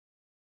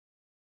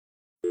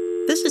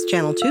This is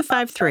Channel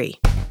 253.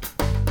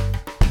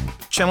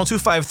 Channel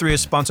 253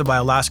 is sponsored by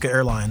Alaska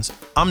Airlines.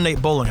 I'm Nate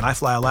Bowling, and I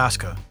fly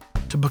Alaska.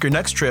 To book your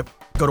next trip,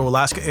 go to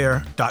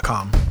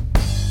alaskaair.com.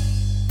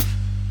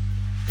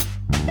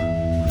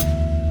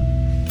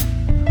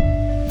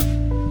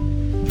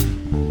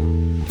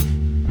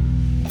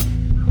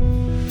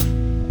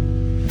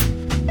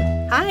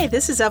 Hi,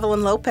 this is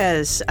Evelyn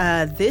Lopez.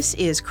 This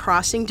is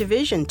Crossing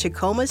Division,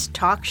 Tacoma's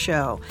talk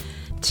show.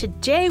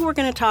 Today we're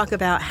going to talk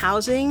about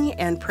housing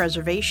and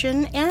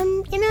preservation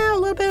and, a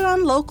little bit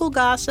on local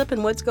gossip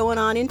and what's going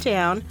on in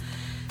town.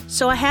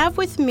 So I have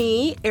with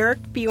me Eric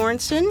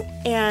Bjornson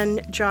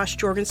and Josh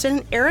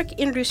Jorgensen. Eric,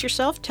 introduce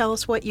yourself. Tell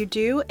us what you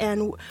do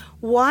and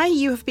why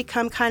you have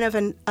become kind of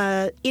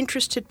an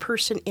interested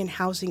person in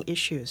housing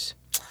issues.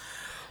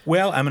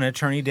 Well, I'm an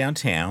attorney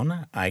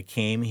downtown. I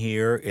came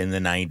here in the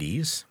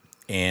 90s,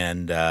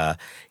 and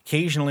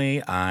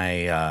occasionally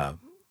I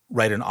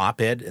write an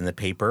op-ed in the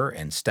paper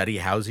and study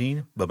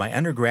housing, but my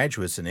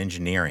undergraduate's in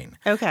engineering.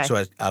 Okay.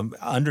 So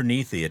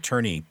underneath the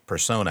attorney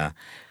persona,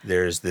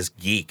 there's this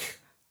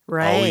geek.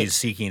 Right. Always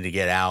seeking to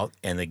get out,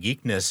 and the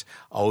geekness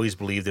always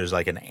believe there's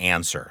like an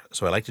answer.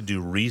 So I like to do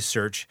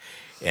research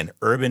and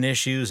urban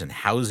issues and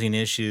housing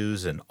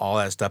issues and all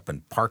that stuff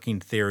and parking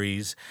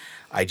theories.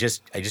 I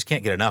just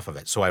can't get enough of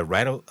it. So I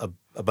write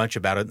a bunch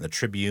about it in the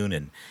Tribune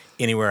and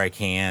anywhere I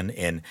can.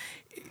 And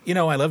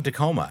I love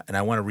Tacoma, and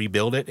I want to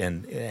rebuild it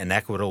in an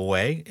equitable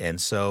way.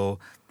 And so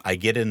I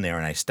get in there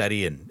and I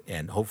study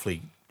and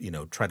hopefully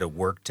try to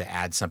work to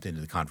add something to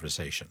the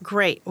conversation.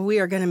 Great. We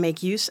are going to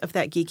make use of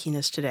that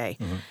geekiness today.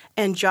 Mm-hmm.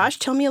 And Josh,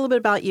 tell me a little bit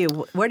about you.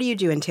 What do you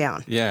do in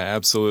town? Yeah,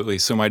 absolutely.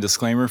 So my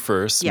disclaimer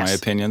first, Yes. My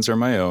opinions are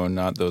my own,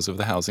 not those of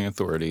the Housing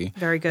Authority.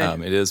 Very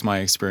good. It is my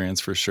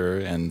experience for sure,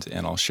 and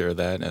I'll share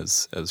that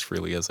as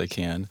freely as I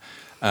can.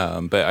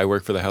 But I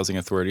work for the Housing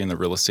Authority in the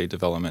Real Estate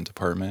Development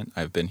Department.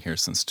 I've been here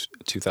since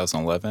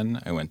 2011.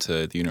 I went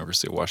to the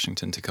University of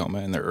Washington, Tacoma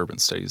in their Urban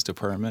Studies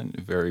Department.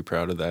 Very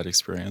proud of that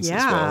experience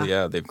as well.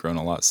 Yeah, they've grown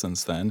a lot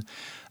since then.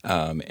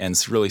 And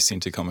it's really seen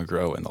Tacoma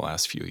grow in the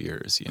last few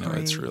years.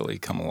 It's really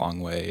come a long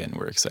way, and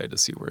we're excited to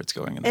see where it's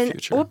going in the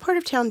future. What part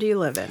of town do you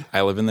live in?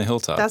 I live in the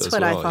Hilltop That's as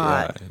what well. I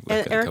thought. Yeah,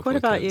 And Eric, what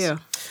about you?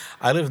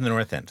 I live in the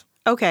North End.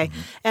 Okay.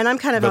 And I'm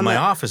kind of But on my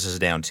office is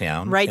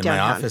downtown. Right and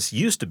downtown. my office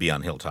used to be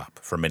on Hilltop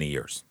for many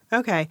years.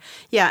 Okay.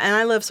 Yeah, and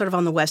I live sort of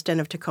on the west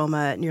end of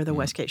Tacoma near the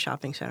Westgate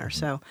Shopping Center.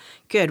 So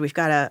good. We've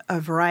got a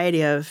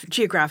variety of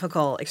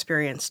geographical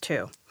experience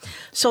too.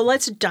 So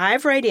let's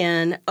dive right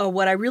in.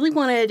 What I really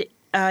wanted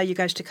you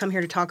guys to come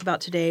here to talk about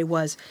today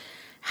was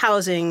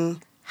housing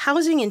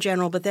in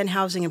general, but then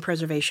housing and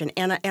preservation.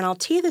 And I'll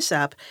tee this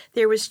up.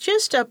 There was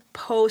just a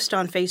post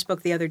on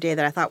Facebook the other day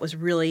that I thought was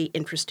really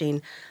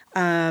interesting.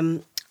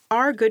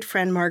 Our good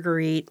friend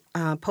Marguerite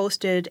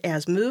posted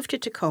as moved to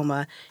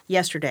Tacoma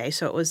yesterday.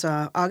 So it was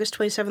August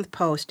 27th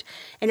post.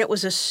 And it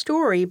was a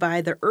story by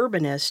the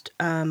Urbanist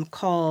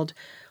called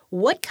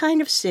What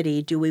Kind of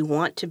City Do We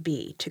Want to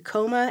Be?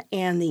 Tacoma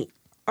and the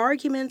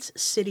Arguments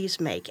Cities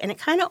Make. And it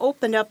kind of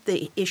opened up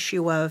the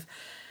issue of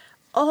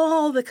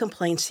all the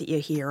complaints that you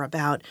hear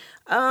about,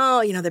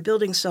 they're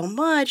building so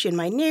much in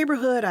my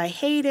neighborhood. I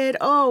hate it.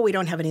 Oh, we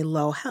don't have any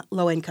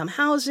low-income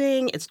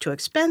housing. It's too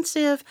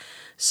expensive.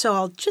 So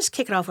I'll just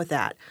kick it off with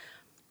that.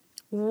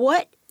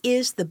 What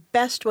is the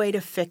best way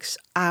to fix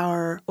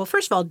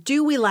first of all,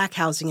 do we lack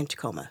housing in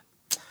Tacoma?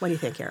 What do you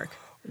think, Eric?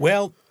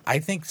 Well, I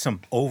think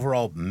some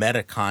overall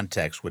meta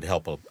context would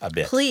help a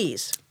bit.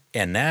 Please.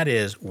 And that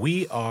is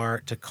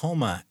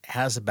Tacoma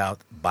has about,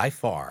 by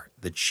far,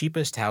 the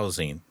cheapest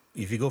housing.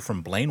 If you go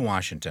from Blaine,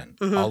 Washington,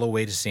 all the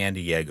way to San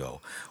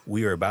Diego,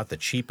 we are about the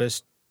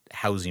cheapest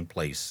housing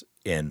place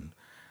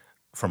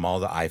from all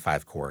the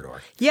I-5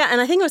 corridor. Yeah,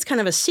 and I think it was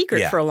kind of a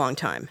secret for a long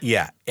time.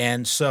 Yeah,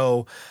 and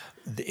so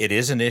it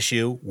is an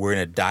issue. We're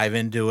going to dive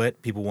into it.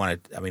 We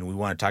want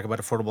to talk about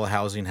affordable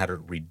housing, how to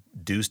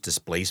reduce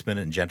displacement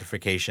and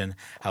gentrification.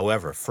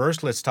 However,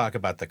 first let's talk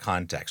about the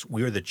context.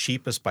 We are the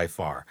cheapest by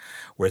far.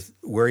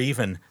 We're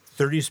even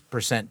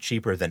 30%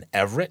 cheaper than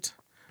Everett,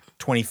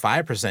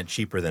 25%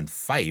 cheaper than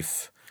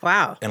Fife.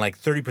 Wow. And like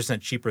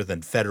 30% cheaper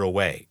than Federal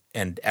Way.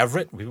 And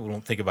Everett, people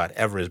don't think about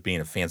Everett as being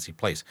a fancy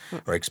place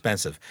or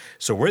expensive.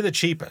 So we're the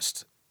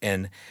cheapest.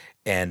 And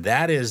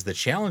that is the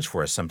challenge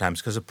for us sometimes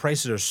because the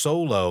prices are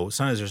so low.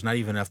 Sometimes there's not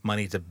even enough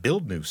money to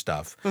build new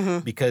stuff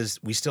because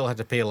we still have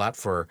to pay a lot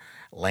for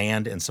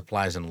land and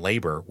supplies and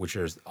labor, which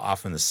are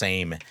often the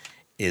same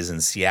is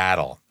in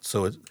Seattle.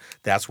 So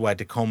that's why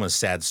Tacoma's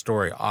sad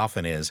story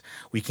often is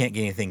we can't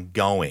get anything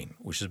going,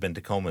 which has been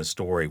Tacoma's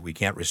story. We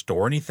can't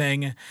restore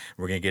anything.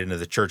 We're going to get into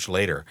the church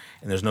later,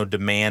 and there's no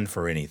demand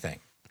for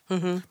anything.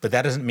 But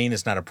that doesn't mean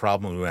it's not a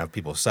problem. We have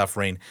people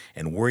suffering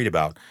and worried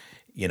about,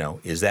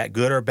 is that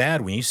good or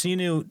bad? When you see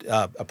new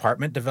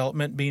apartment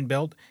development being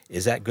built,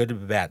 is that good or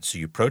bad? So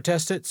you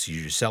protest it, so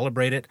you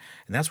celebrate it,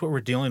 and that's what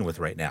we're dealing with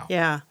right now.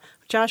 Yeah.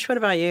 Josh, what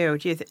about you?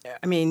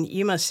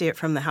 You must see it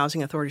from the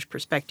Housing Authority's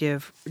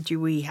perspective. Do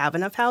we have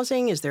enough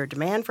housing? Is there a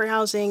demand for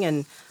housing?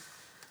 And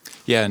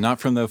Yeah, not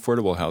from the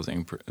affordable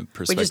housing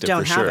perspective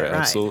don't for have sure. it,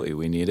 right. Absolutely,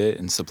 we need it,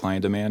 and supply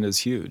and demand is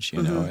huge.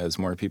 You know, as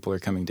more people are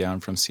coming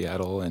down from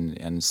Seattle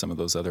and some of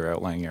those other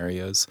outlying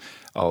areas,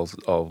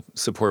 I'll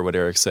support what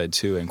Eric said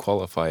too and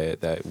qualify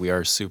it that we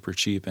are super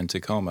cheap in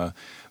Tacoma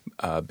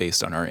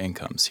based on our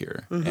incomes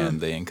here,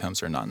 and the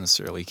incomes are not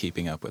necessarily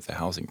keeping up with the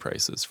housing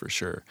prices for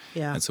sure.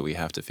 Yeah. And so we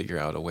have to figure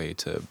out a way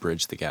to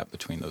bridge the gap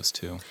between those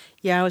two.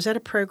 Yeah, I was at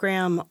a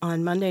program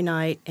on Monday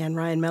night, and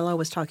Ryan Mello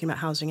was talking about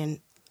housing, and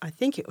I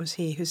think it was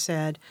he who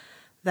said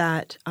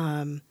that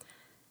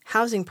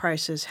housing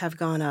prices have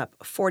gone up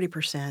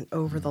 40%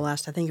 over the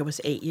last, I think it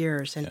was 8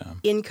 years, and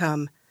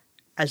income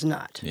has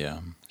not. Yeah,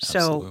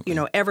 So,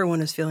 absolutely.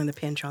 everyone is feeling the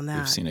pinch on that.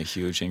 We've seen a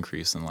huge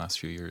increase in the last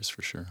few years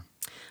for sure.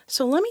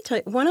 So let me tell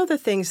you, one of the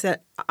things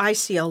that I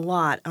see a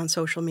lot on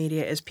social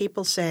media is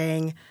people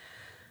saying,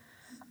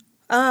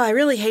 I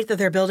really hate that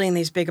they're building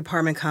these big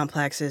apartment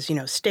complexes,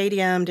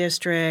 Stadium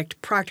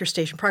District, Proctor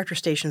Station. Proctor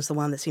Station is the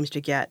one that seems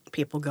to get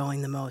people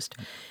going the most.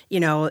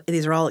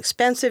 These are all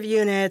expensive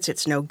units.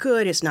 It's no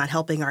good. It's not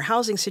helping our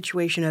housing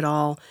situation at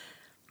all.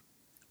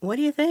 What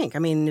do you think? I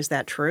mean, is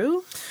that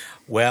true?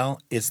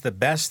 Well, it's the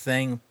best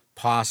thing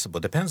possible.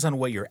 Depends on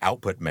what your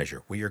output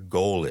measure, what your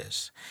goal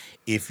is.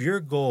 If your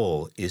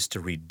goal is to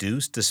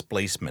reduce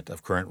displacement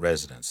of current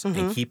residents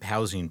and keep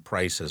housing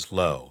prices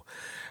low,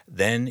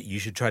 then you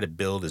should try to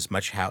build as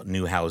much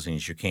new housing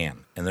as you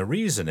can. And the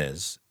reason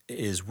is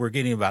we're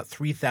getting about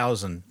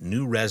 3,000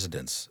 new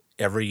residents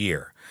every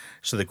year.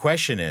 So the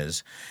question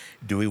is,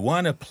 do we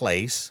want to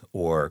place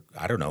or,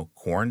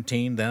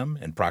 quarantine them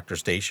in Proctor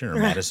Station or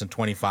Madison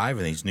 25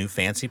 in these new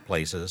fancy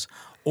places?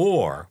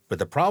 But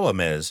the problem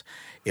is,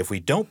 if we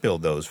don't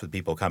build those for the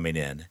people coming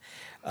in,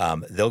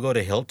 they'll go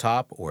to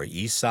Hilltop or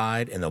East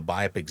Side and they'll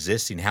buy up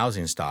existing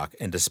housing stock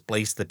and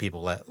displace the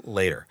people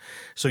later.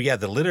 So yeah,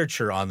 the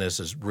literature on this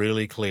is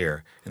really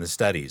clear in the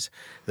studies.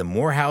 The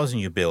more housing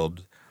you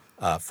build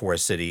for a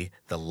city,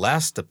 the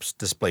less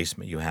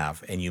displacement you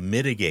have, and you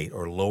mitigate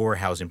or lower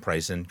housing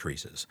price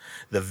increases.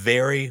 The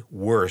very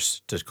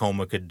worst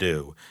Tacoma could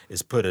do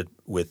is put it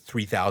with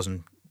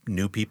 3,000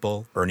 new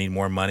people earning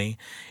more money,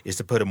 is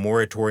to put a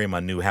moratorium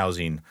on new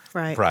housing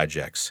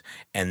projects.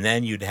 And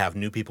then you'd have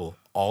new people,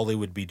 all they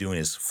would be doing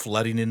is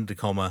flooding into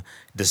Tacoma,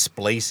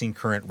 displacing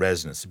current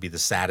residents. It'd be the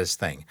saddest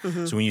thing.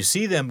 So when you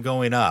see them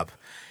going up,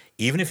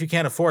 even if you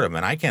can't afford them,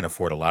 and I can't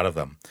afford a lot of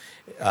them,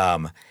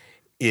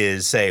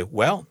 is say,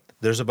 well,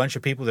 there's a bunch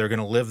of people that are going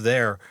to live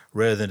there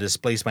rather than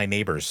displace my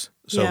neighbors.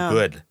 So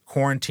good.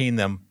 Quarantine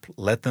them,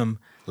 let them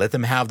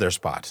have their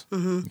spot.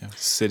 Yeah.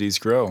 Cities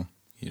grow.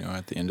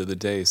 At the end of the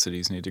day,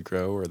 cities need to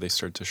grow or they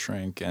start to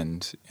shrink,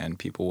 and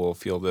people will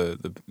feel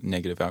the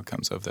negative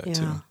outcomes of that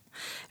too.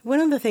 One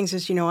of the things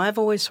is, I've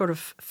always sort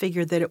of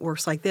figured that it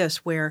works like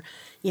this, where,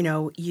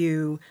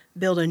 you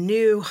build a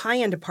new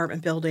high-end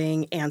apartment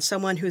building and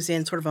someone who's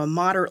in sort of a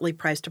moderately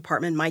priced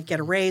apartment might get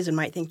a raise and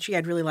might think, gee,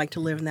 I'd really like to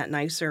live in that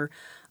nicer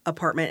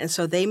apartment. And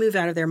so they move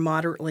out of their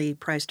moderately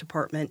priced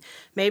apartment.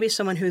 Maybe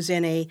someone who's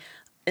in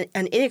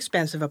an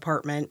inexpensive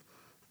apartment,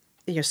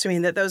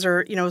 assuming that those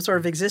are, sort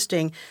of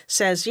existing,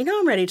 says,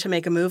 I'm ready to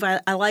make a move.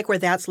 I like where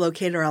that's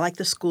located, or I like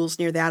the schools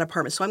near that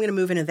apartment, so I'm going to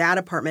move into that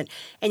apartment.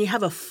 And you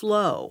have a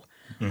flow.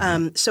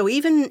 So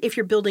even if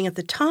you're building at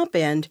the top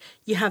end,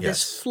 you have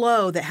this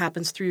flow that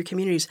happens through your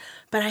communities.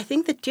 But I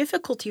think the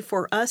difficulty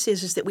for us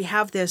is that we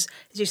have this,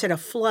 as you said, a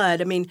flood.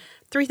 I mean,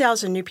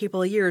 3,000 new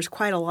people a year is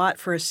quite a lot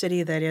for a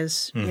city that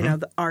is,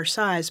 our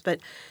size. But,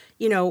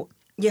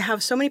 you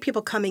have so many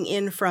people coming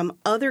in from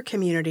other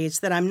communities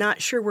that I'm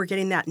not sure we're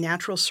getting that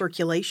natural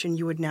circulation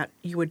you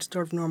would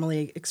sort of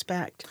normally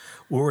expect.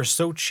 Well, we're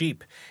so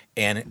cheap.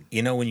 And,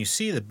 when you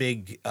see the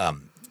big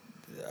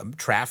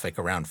traffic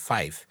around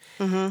Fife,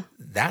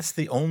 that's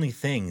the only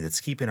thing that's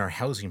keeping our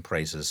housing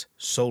prices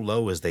so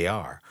low as they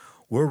are.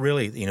 We're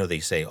really, they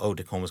say,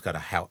 Tacoma's got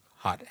a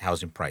hot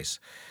housing price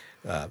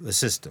the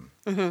system.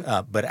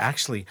 But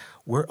actually,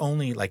 we're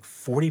only like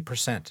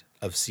 40%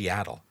 of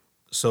Seattle.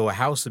 So a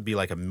house would be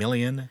like $1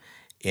 million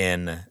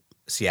in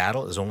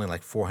Seattle is only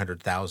like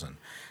 400,000.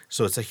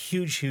 So it's a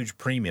huge, huge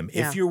premium.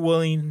 Yeah. If you're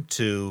willing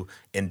to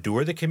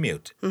endure the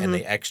commute and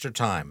the extra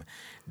time,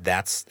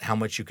 that's how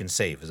much you can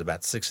save. Is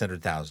about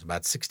 $600,000,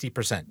 about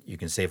 60% you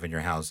can save on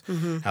your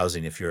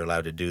housing if you're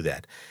allowed to do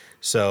that.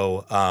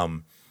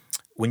 So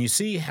when you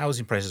see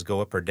housing prices go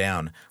up or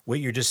down,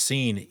 what you're just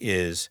seeing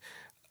is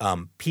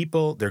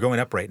people, they're going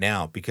up right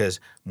now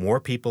because more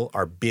people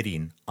are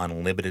bidding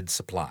on limited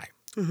supply.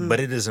 But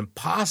it is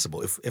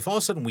impossible. If all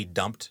of a sudden we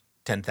dumped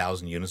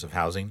 10,000 units of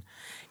housing,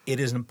 it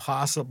is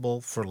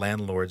impossible for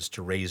landlords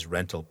to raise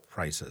rental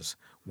prices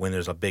when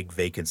there's a big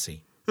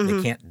vacancy.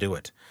 They can't do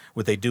it.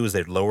 What they do is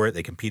they lower it.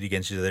 They compete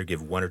against each other,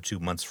 give 1 or 2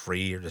 months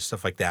free or just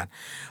stuff like that.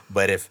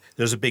 But if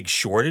there's a big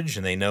shortage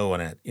and they know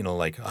when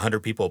like 100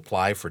 people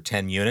apply for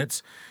 10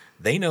 units,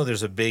 they know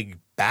there's a big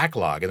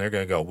backlog and they're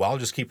going to go, well, I'll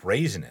just keep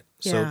raising it.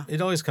 Yeah. So it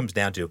always comes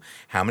down to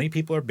how many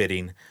people are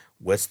bidding,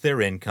 what's their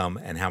income,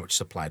 and how much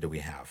supply do we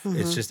have.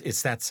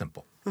 It's that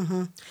simple.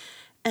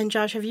 And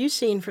Josh, have you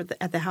seen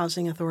at the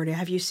Housing Authority,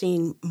 have you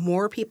seen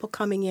more people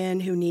coming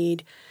in who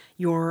need,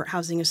 your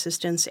housing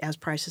assistance as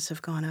prices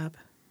have gone up?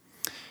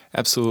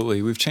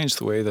 Absolutely. We've changed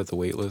the way that the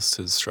wait list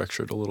is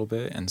structured a little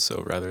bit. And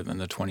so rather than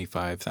the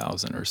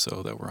 25,000 or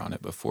so that were on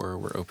it before,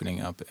 we're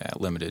opening up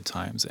at limited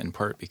times, in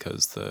part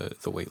because the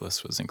wait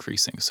list was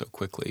increasing so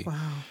quickly.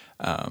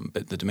 Wow.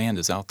 But the demand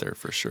is out there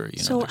for sure.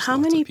 So there's how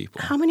lots many of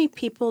people. how many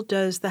people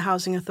does the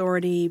Housing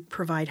Authority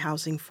provide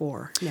housing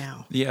for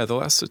now? Yeah, the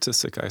last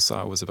statistic I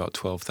saw was about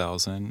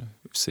 12,000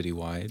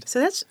 citywide. So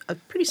that's a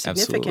pretty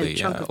significant Absolutely,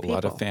 chunk yeah. of A people.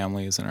 lot of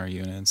families in our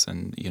units,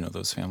 and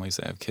those families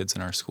that have kids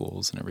in our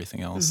schools and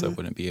everything else that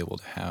wouldn't be able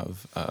to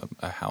have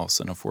a house,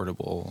 an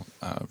affordable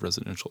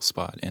residential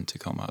spot in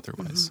Tacoma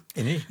otherwise.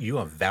 And you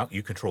have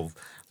you control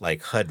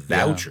like HUD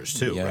vouchers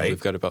too, Yeah, right? we've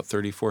got about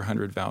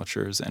 3,400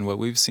 vouchers, and what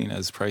we've seen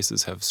as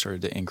prices have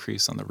started to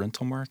increase on the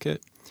rental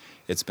market,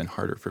 it's been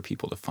harder for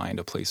people to find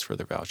a place for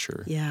their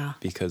voucher. Yeah.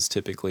 Because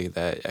typically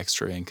that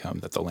extra income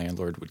that the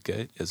landlord would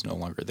get is no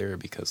longer there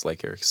because,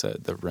 like Eric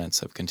said, the rents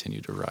have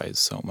continued to rise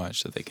so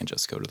much that they can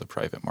just go to the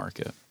private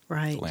market.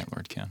 Right. The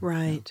landlord can.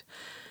 Right.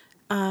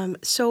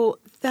 So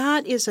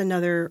that is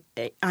another,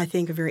 I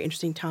think, a very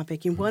interesting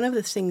topic. And one of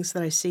the things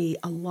that I see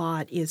a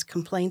lot is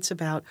complaints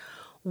about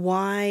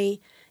why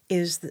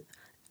is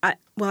I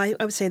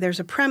would say there's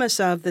a premise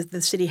of that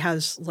the city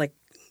has like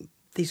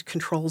these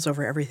controls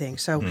over everything.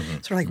 So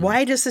sort of like,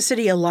 why does the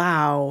city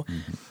allow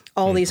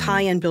all these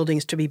high-end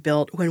buildings to be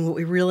built when what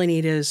we really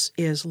need is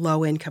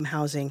low-income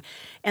housing?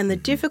 And the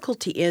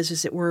difficulty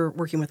is that we're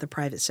working with the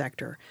private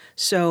sector.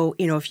 So,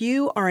 if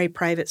you are a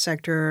private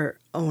sector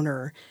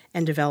owner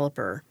and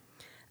developer,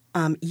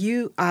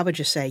 I would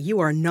just say you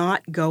are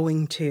not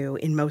going to,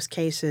 in most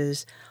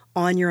cases,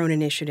 on your own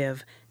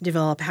initiative,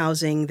 develop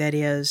housing that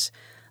is,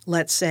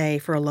 let's say,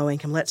 for a low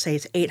income, let's say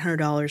it's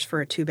 $800 for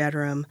a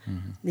two-bedroom,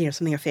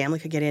 something a family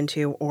could get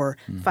into, or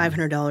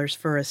 $500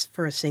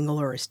 for a single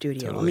or a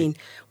studio. Totally. I mean,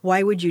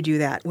 why would you do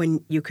that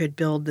when you could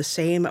build the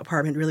same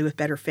apartment really with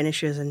better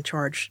finishes and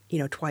charge,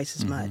 twice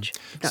as much,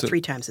 if not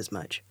 3 times as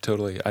much?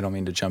 Totally. I don't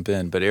mean to jump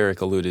in, but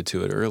Eric alluded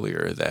to it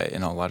earlier that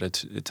in a lot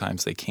of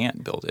times they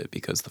can't build it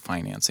because the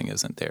financing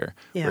isn't there.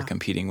 Yeah. We're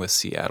competing with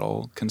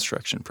Seattle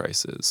construction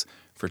prices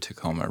for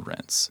Tacoma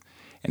rents.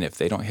 And if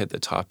they don't hit the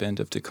top end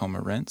of Tacoma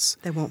rents,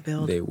 They won't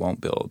build. They won't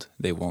build.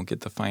 They won't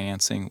get the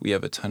financing. We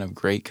have a ton of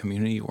great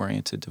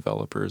community-oriented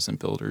developers and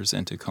builders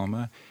in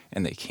Tacoma,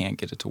 and they can't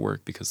get it to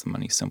work because the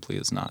money simply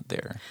is not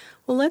there.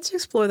 Well, let's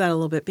explore that a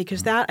little bit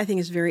because that, I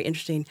think, is very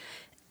interesting.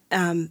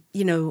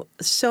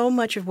 So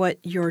much of what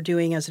you're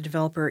doing as a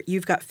developer,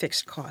 you've got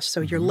fixed costs.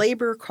 So your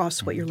labor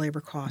costs what your labor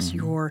costs.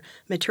 Your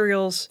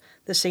materials,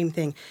 the same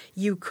thing.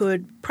 You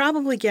could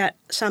probably get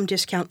some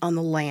discount on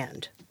the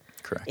land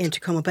Correct. in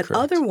Tacoma, but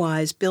Correct.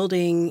 otherwise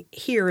building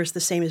here is the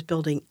same as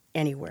building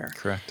anywhere.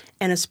 Correct.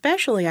 And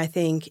especially, I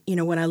think,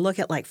 when I look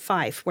at like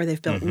Fife, where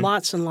they've built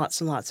lots and lots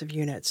and lots of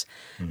units,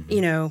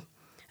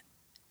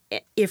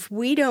 if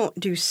we don't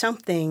do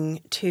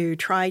something to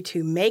try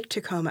to make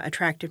Tacoma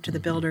attractive to the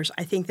builders,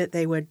 I think that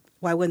they would.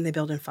 Why wouldn't they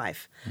build in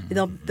Fife?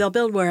 They'll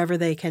build wherever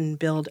they can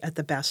build at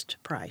the best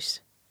price.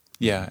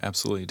 Yeah,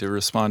 absolutely. To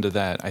respond to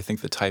that, I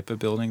think the type of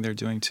building they're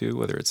doing too,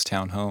 whether it's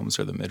townhomes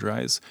or the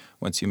mid-rise,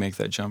 once you make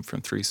that jump from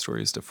 3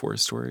 stories to 4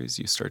 stories,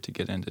 you start to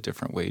get into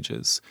different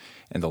wages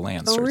and the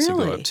land starts to go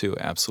really? up too.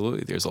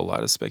 Absolutely. There's a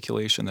lot of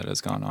speculation that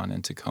has gone on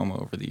in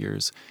Tacoma over the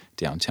years,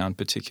 downtown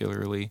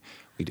particularly.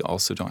 We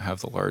also don't have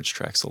the large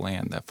tracts of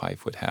land that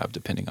Fife would have,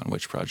 depending on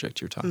which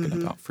project you're talking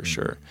about, for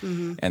sure.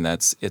 And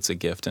it's a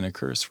gift and a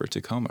curse for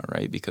Tacoma,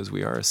 right? Because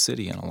we are a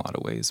city in a lot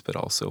of ways, but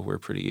also we're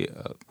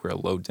a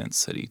low dense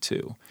city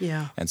too.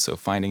 Yeah. And so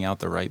finding out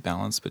the right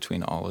balance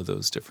between all of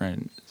those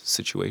different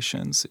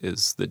situations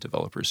is the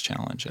developer's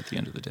challenge at the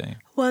end of the day.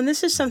 Well, and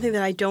this is something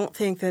that I don't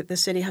think that the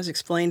city has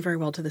explained very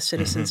well to the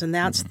citizens, and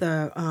that's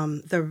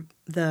the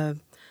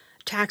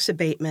tax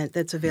abatement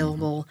that's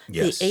available.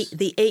 Yes.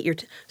 The 8-year.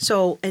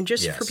 So, and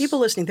just for Yes. people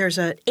listening, there's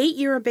an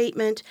 8-year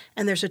abatement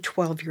and there's a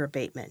 12-year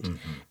abatement.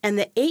 And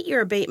the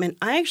 8-year abatement,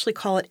 I actually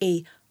call it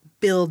a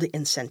build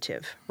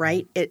incentive,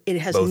 right? It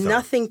has Both are.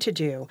 nothing to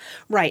do,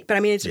 right? But I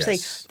mean, it's just saying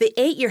the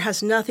 8-year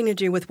has nothing to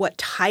do with what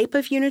type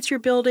of units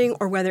you're building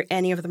or whether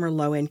any of them are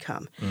low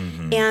income.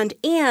 And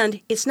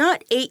it's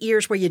not 8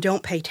 years where you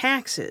don't pay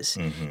taxes.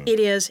 It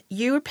is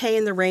you are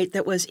paying the rate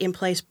that was in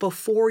place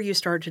before you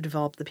started to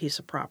develop the piece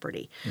of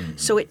property.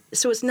 So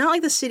it's not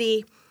like the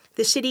city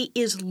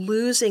is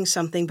losing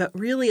something, but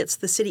really it's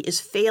the city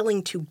is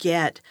failing to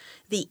get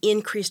the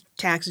increased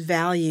tax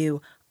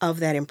value of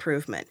that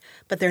improvement.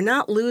 But they're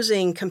not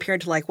losing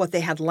compared to like what they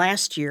had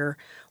last year.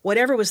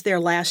 Whatever was there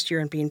last year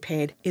and being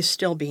paid is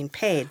still being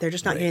paid. They're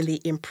just not getting the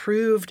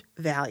improved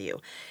value.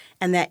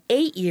 And that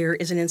 8-year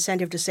is an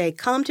incentive to say,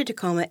 come to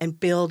Tacoma and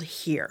build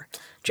here.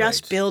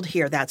 Just build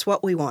here. That's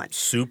what we want.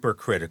 Super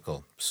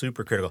critical.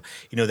 Super critical.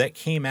 That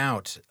came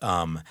out,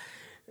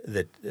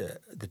 the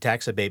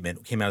tax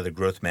abatement came out of the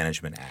Growth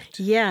Management Act.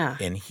 Yeah.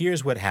 And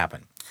here's what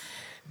happened.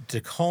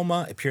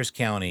 Tacoma, Pierce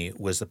County,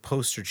 was the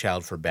poster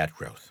child for bad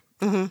growth.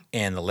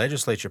 And the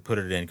legislature put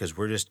it in because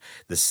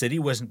the city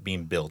wasn't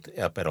being built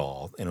up at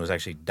all, and it was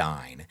actually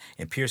dying,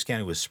 and Pierce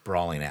County was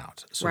sprawling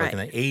out. So like in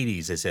the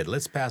 80s, they said,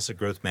 let's pass a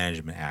Growth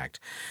Management Act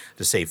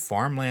to save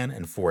farmland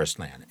and forest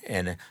land.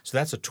 And so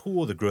that's a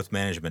tool of the Growth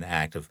Management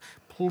Act of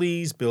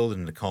please build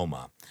in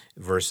Tacoma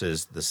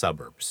versus the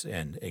suburbs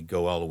and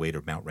go all the way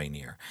to Mount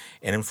Rainier.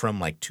 And then from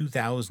like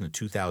 2000 to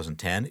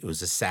 2010, it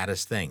was the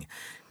saddest thing.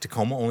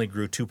 Tacoma only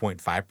grew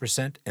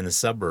 2.5%, and the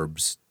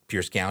suburbs,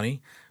 Pierce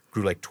County,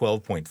 grew like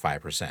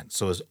 12.5%.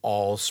 So it was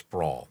all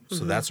sprawl.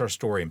 So that's our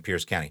story in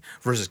Pierce County.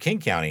 Versus King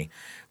County,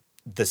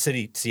 the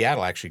city,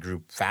 Seattle, actually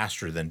grew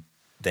faster than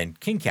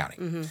King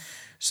County.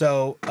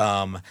 So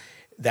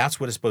that's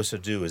what it's supposed to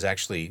do is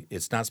actually,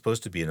 it's not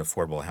supposed to be an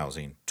affordable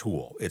housing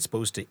tool. It's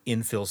supposed to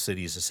infill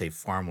cities to save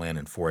farmland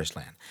and forest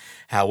land.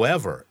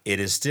 However, it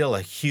is still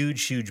a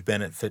huge, huge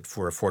benefit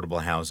for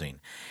affordable housing.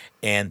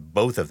 And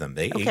both of them,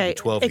 8 to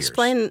 12 years.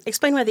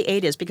 Explain why the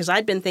 8 is, because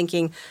I'd been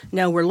thinking,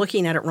 no, we're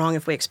looking at it wrong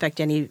if we expect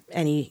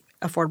any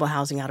affordable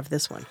housing out of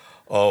this one.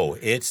 Oh,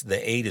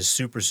 the 8 is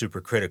super,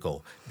 super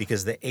critical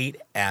because the 8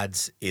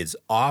 is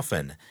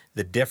often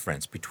the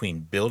difference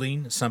between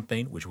building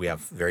something, which we have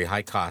very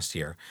high cost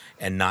here,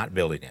 and not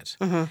building it.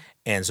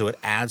 And so it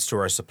adds to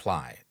our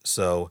supply.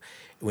 So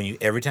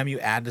every time you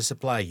add to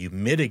supply, you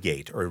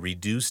mitigate or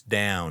reduce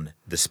down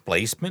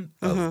displacement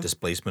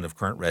of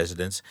current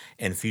residents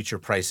and future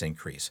price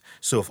increase.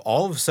 So if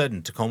all of a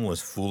sudden Tacoma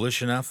was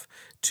foolish enough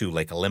to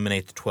like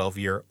eliminate the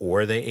 12-year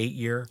or the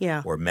 8-year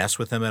or mess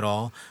with them at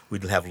all,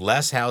 we'd have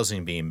less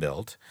housing being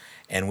built.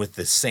 And with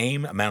the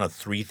same amount of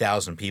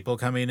 3,000 people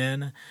coming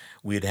in,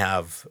 we'd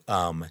have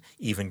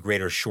even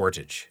greater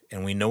shortage.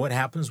 And we know what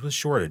happens with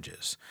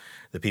shortages.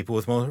 The people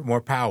with more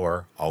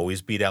power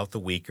always beat out the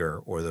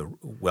weaker, or the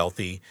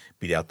wealthy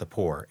beat out the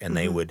poor, and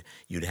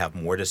you'd have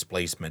more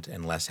displacement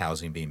and less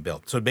housing being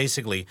built. So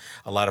basically,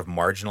 a lot of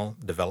marginal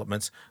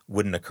developments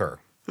wouldn't occur.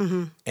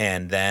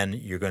 And then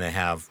you're going to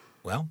have,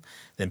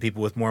 then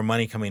people with more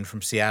money coming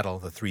from Seattle,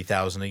 the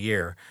 3,000 a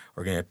year,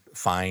 are going to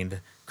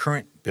find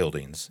current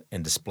buildings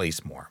and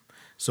displace more.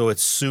 So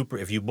it's super.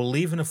 If you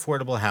believe in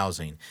affordable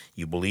housing,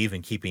 you believe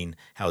in keeping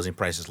housing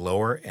prices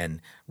lower and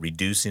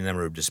reducing the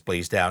number of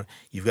displaced out,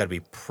 you've got to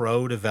be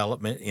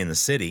pro-development in the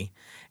city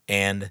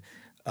and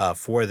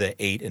for the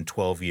 8 and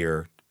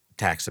 12-year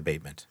tax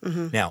abatement.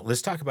 Now,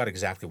 let's talk about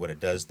exactly what it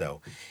does,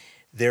 though.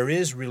 There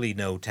is really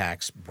no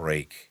tax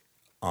break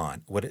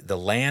on. The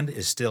land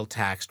is still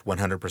taxed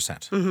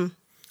 100%.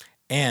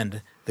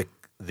 And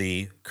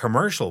the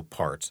commercial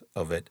part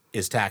of it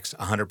is taxed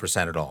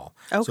 100% at all.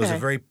 Okay. So it's a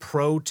very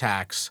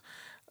pro-tax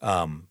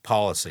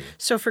policy.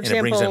 So, for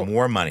example, and it brings in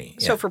more money.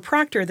 So for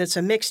Proctor, that's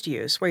a mixed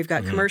use where you've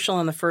got commercial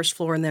on the first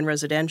floor and then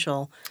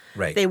residential.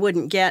 Right. They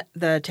wouldn't get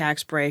the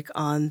tax break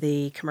on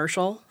the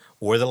commercial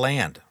or the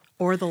land.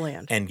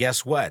 And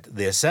guess what?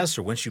 The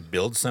assessor, once you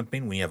build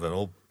something, when you have an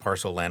old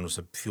parcel of land with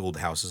some fueled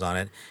houses on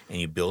it, and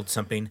you build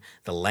something,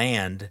 the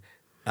land,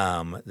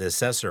 the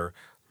assessor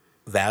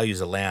values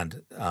the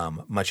land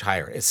much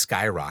higher. It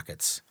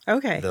skyrockets.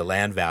 Okay. The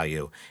land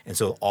value. And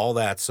so all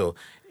that,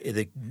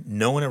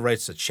 no one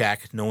writes a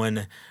check, no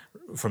one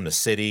from the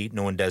city,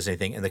 no one does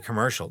anything. And the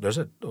commercial,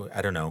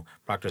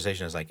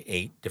 Proctorization has like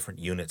 8 different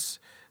units,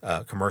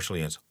 commercial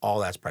units, all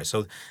that's priced.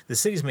 So the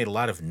city's made a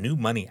lot of new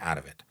money out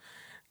of it,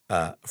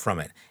 from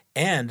it.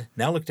 And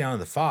now look down at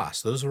the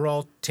FOSS. Those were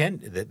all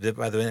 10,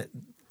 by the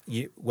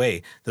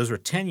way, those were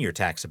 10-year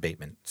tax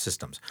abatement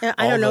systems.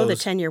 I don't know the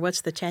 10-year. What's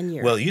the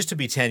 10-year? Well, it used to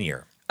be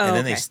 10-year. And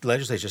then the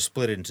legislature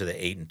split it into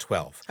the 8 and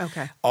 12.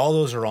 Okay. All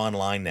those are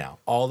online now.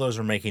 All those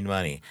are making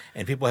money.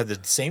 And people have the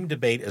same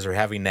debate as they're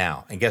having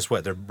now. And guess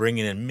what? They're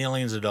bringing in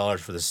millions of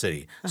dollars for the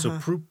city. So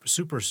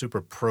super,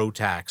 super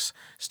pro-tax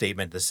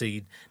statement. The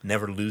city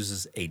never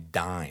loses a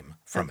dime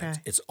from it.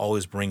 It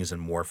always brings in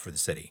more for the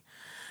city.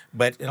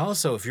 But it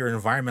also, if you're an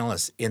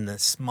environmentalist, in the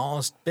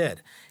smallest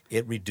bit,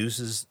 it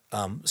reduces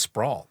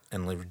sprawl.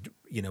 And,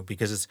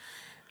 because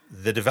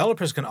the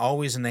developers can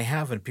always, and they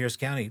have in Pierce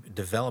County,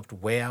 developed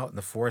way out in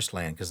the forest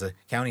land because the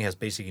county has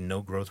basically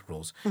no growth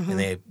rules, and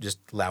they just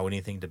allow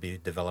anything to be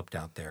developed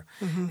out there.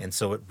 And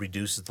so it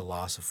reduces the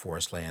loss of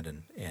forest land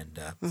and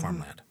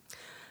farmland.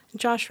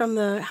 Josh, from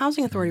the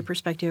Housing Authority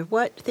perspective,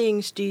 what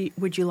things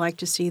would you like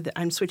to see?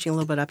 I'm switching a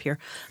little bit up here,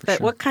 but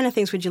what kind of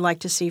things would you like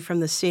to see from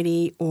the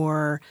city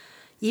or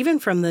even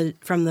from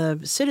the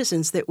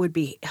citizens that would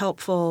be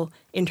helpful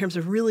in terms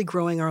of really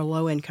growing our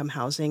low-income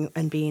housing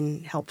and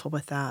being helpful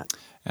with that?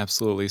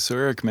 Absolutely. So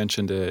Eric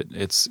mentioned it.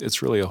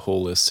 It's really a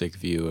holistic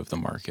view of the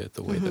market,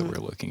 the way that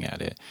we're looking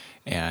at it.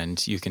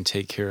 And you can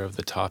take care of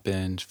the top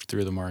end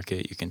through the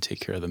market. You can take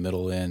care of the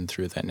middle end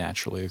through that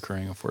naturally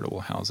occurring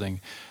affordable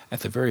housing.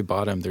 At the very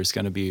bottom, there's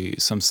going to be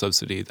some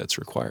subsidy that's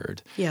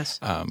required. Yes.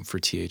 For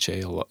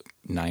THA,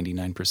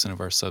 99% of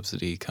our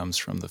subsidy comes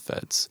from the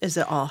feds. Is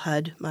it all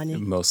HUD money?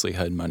 Mostly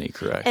HUD money,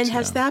 correct. And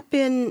has that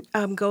been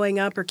going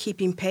up or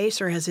keeping pace,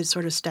 or has it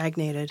sort of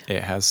stagnated?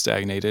 It has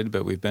stagnated,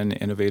 but we've been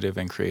innovative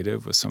and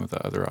creative with some of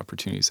the other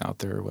opportunities out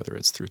there, whether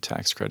it's through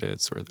tax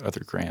credits or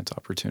other grant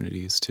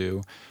opportunities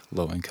too,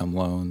 low-income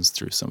loans,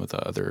 through some of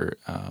the other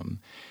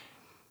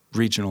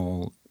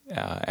regional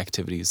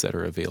activities that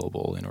are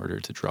available in order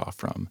to draw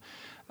from.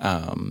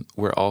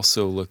 We're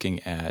also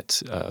looking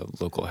at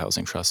local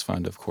housing trust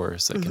fund, of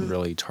course, that can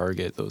really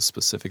target those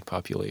specific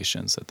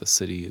populations that the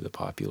city, the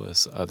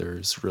populace,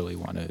 others really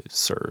want to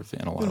serve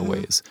in a lot of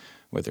ways,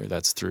 whether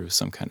that's through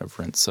some kind of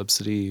rent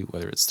subsidy,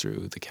 whether it's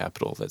through the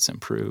capital that's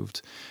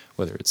improved,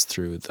 whether it's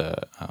through the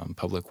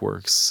public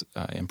works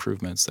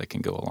improvements that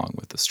can go along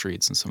with the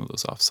streets and some of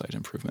those offsite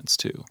improvements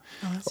too.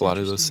 A lot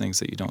of those things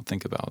that you don't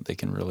think about, they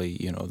can really,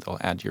 they'll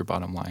add to your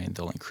bottom line,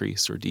 they'll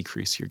increase or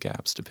decrease your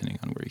gaps depending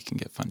on where you can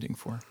get funding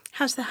for.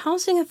 Has the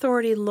Housing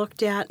Authority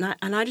looked at,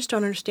 and I just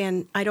don't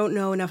understand, I don't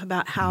know enough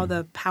about how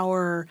the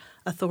Power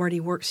Authority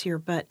works here,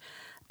 but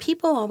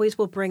people always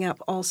will bring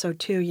up also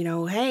too,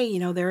 hey,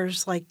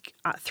 there's like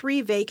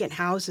 3 vacant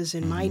houses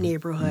in my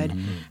neighborhood.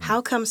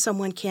 How come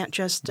someone can't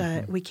just,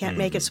 we can't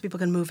make it so people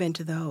can move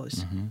into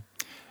those?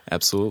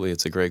 Absolutely.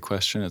 It's a great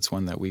question. It's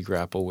one that we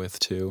grapple with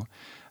too.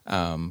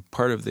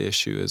 Part of the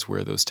issue is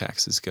where those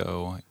taxes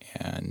go,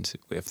 and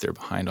if they're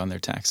behind on their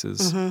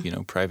taxes,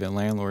 private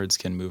landlords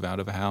can move out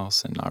of a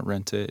house and not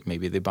rent it.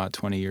 Maybe they bought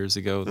 20 years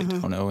ago, they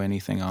don't owe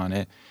anything on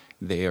it.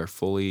 They are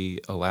fully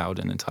allowed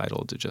and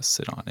entitled to just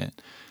sit on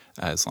it,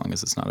 as long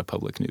as it's not a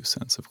public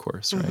nuisance, of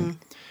course, right?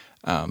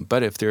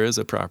 But if there is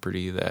a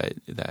property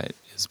that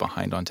is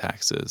behind on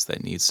taxes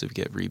that needs to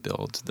get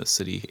rebuilt, the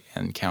city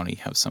and county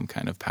have some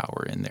kind of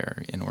power in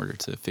there in order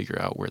to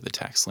figure out where the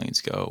tax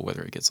liens go,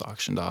 whether it gets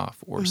auctioned off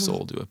or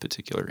sold to a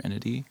particular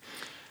entity.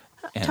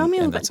 Tell me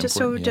a little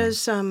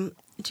bit.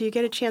 Do you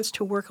get a chance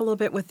to work a little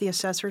bit with the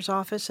assessor's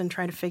office and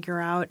try to figure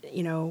out,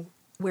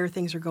 where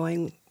things are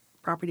going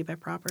property by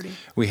property?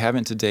 We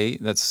haven't to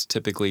date. That's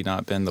typically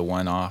not been the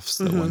one-offs,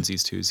 the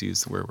onesies,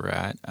 twosies where we're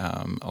at.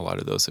 A lot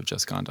of those have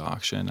just gone to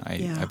auction.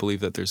 I believe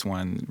that there's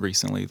one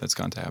recently that's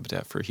gone to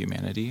Habitat for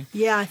Humanity.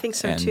 Yeah, I think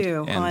so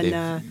too.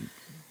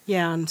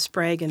 On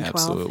Sprague and 12.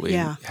 Absolutely.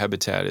 Yeah.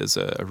 Habitat is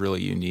a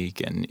really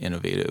unique and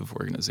innovative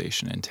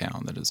organization in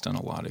town that has done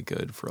a lot of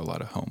good for a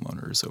lot of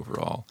homeowners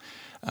overall.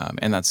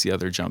 And that's the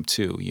other jump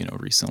too.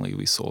 Recently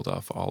we sold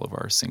off all of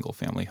our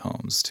single-family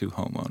homes to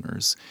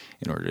homeowners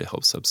in order to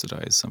help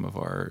subsidize some of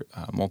our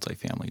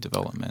multifamily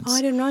developments. Oh,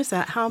 I didn't realize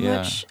that. How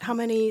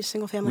many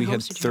single-family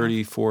homes did you have? We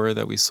had 34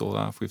 that we sold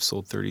off. We've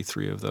sold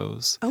 33 of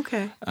those.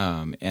 Okay.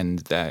 And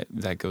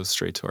that goes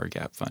straight to our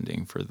gap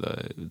funding for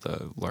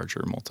the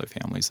larger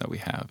multifamilies that we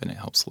have, and it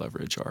helps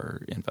leverage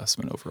our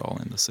investment overall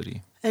in the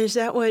city. And is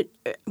that what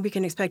we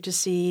can expect to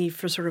see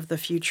for sort of the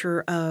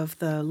future of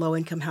the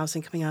low-income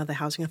housing coming out of the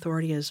Housing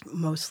Authority, is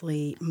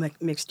mostly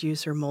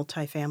mixed-use or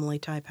multifamily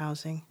type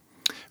housing?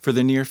 For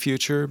the near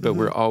future, but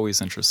we're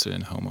always interested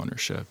in home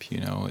ownership.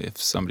 If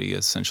somebody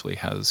essentially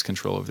has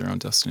control of their own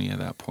destiny at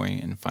that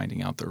point, and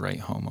finding out the right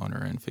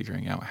homeowner and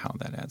figuring out how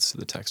that adds to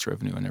the tax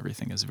revenue and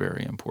everything is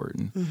very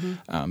important.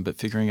 But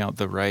figuring out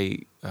the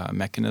right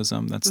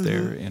mechanism that's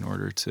there in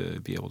order to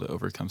be able to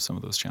overcome some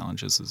of those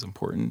challenges is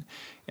important.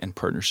 And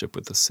partnership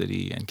with the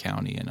city and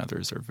county and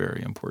others are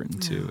very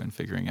important too, and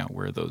figuring out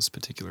where those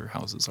particular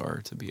houses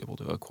are to be able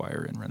to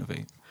acquire and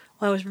renovate.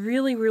 Well, I was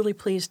really, really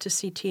pleased to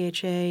see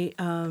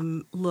THA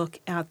look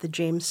at the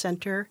James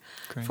Center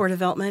for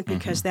development,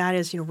 because that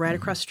is, right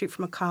across the street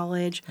from a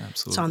college.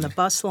 Absolutely. It's on the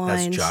bus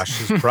lines. That's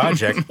Josh's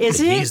project. Is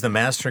it? He's the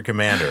master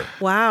commander.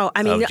 Wow.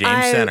 I mean, of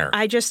James Center.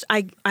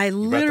 I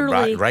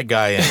literally, right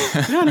guy in.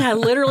 I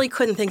literally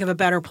couldn't think of a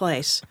better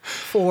place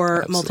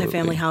for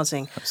multifamily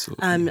housing.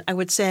 Absolutely. I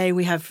would say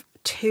we have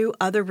 2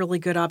 other really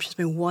good options.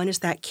 I mean, one is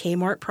that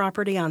Kmart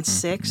property on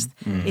 6th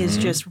is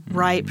just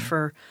ripe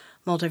for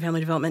multifamily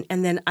development.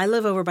 And then I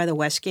live over by the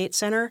Westgate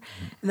Center.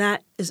 And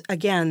that is,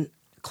 again,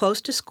 close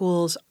to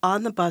schools,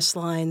 on the bus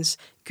lines,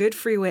 good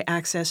freeway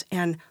access,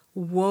 and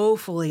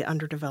woefully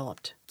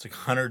underdeveloped. It's like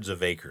hundreds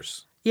of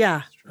acres.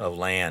 Yeah. Of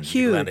land. Huge.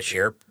 You can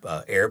land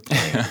an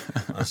airplane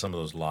on some of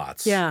those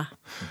lots. Yeah.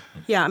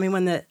 Yeah. I mean,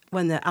 when the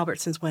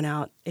Albertsons went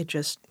out, it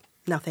just,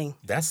 nothing.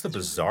 That's the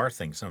bizarre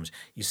thing. Sometimes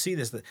you see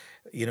this,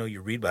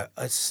 you read about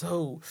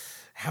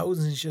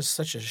housing is just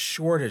such a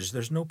shortage.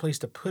 There's no place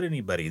to put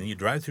anybody. And then you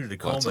drive through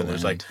Tacoma and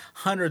there's like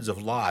hundreds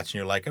of lots. And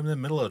you're like, I'm in the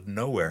middle of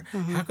nowhere.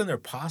 How can there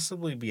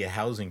possibly be a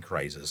housing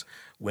crisis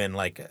when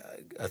like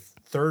a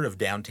third of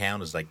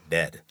downtown is like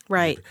dead?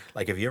 Right.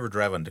 Like if you ever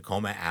drive on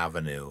Tacoma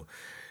Avenue,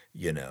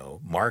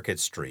 Market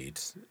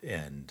Street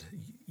and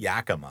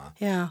Yakima,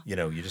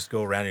 you just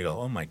go around and you go,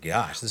 oh my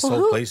gosh, this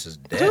whole place is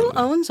dead. Who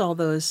owns all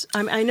those?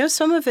 I know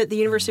some of it, the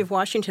University of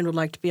Washington would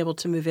like to be able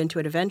to move into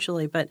it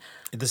eventually, but...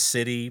 The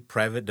city,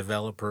 private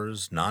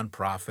developers,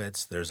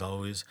 nonprofits, there's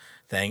always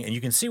thing. And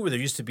you can see where there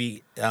used to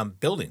be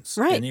buildings.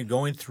 Right. And you're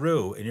going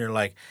through and you're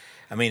like,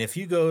 if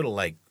you go to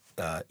like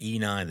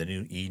E9, the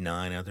new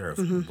E9 out there,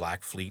 of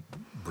Black Fleet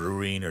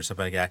Brewing or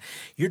something like that,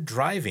 you're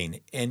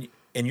driving and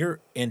you're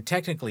in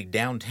technically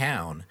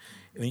downtown,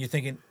 and you're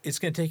thinking, it's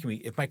going to take me,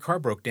 if my car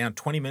broke down,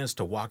 20 minutes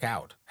to walk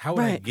out. How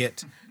would I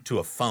get to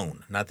a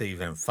phone? Not that you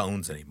even have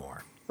phones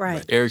anymore.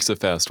 Right. Eric's a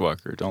fast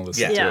walker. Don't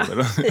listen Yeah.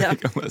 to him. Yeah.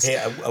 Hey,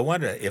 I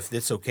wonder if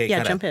it's okay.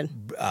 Yeah, kind jump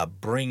in.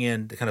 Bring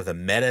in kind of the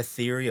meta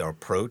theory or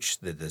approach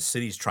that the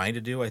city's trying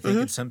to do. I think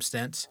in some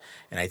sense,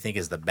 and I think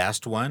is the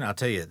best one. I'll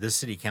tell you, this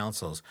city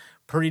council's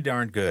pretty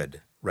darn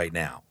good right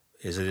now,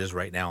 as it is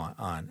right now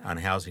on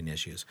housing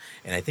issues.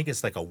 And I think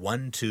it's like a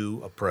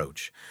 1-2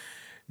 approach.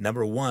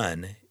 Number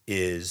one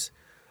is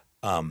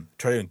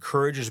try to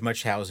encourage as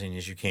much housing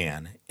as you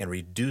can and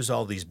reduce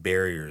all these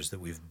barriers that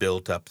we've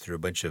built up through a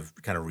bunch of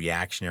kind of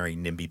reactionary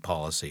NIMBY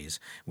policies.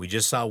 We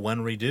just saw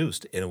one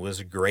reduced, and it was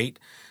a great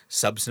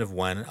substantive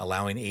one,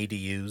 allowing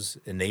ADUs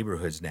in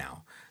neighborhoods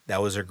now.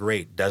 That was a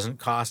great, doesn't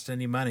cost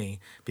any money.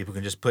 People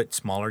can just put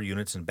smaller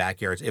units in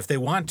backyards if they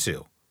want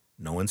to.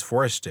 No one's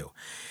forced to.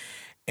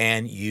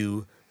 And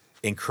you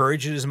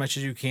encourage it as much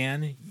as you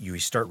can. You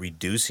start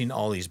reducing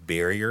all these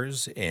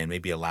barriers and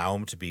maybe allow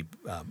them to be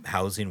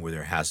housing where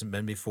there hasn't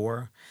been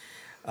before.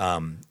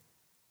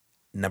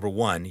 Number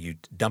one, you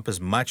dump as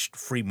much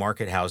free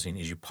market housing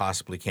as you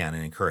possibly can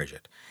and encourage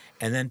it.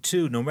 And then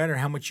two, no matter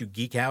how much you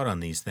geek out on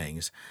these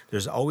things,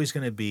 there's always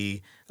going to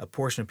be a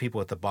portion of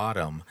people at the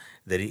bottom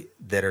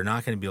that are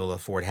not going to be able to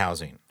afford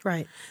housing.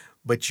 Right.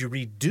 But you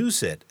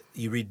reduce it.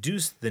 You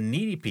reduce the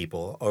needy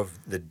people of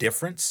the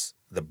difference,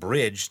 the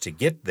bridge to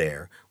get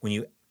there when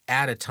you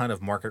add a ton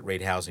of market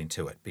rate housing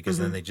to it, because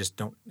then they just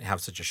don't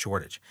have such a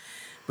shortage.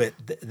 But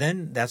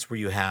then that's where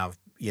you have,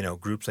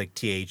 groups like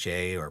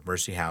THA or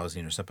Mercy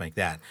Housing or something like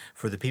that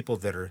for the people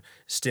that are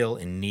still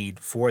in need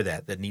for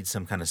that need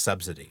some kind of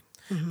subsidy.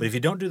 But if you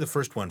don't do the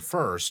first one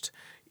first,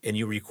 and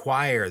you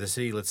require, the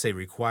city, let's say,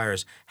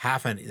 requires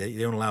they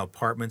don't allow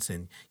apartments,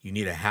 and you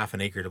need a half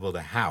an acre to build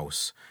a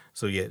house,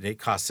 so it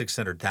costs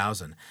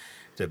 $600,000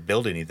 to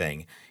build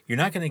anything. You're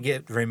not going to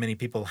get very many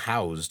people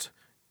housed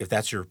if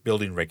that's your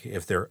building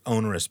if they're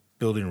onerous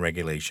building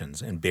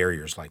regulations and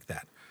barriers like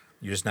that.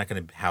 You're just not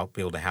going to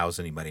be able to house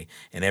anybody,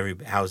 and every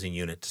housing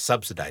unit to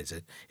subsidize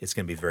it, it's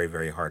going to be very,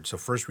 very hard. So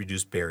first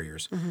reduce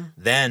barriers.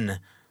 Then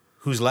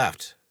who's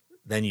left?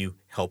 Then you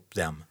help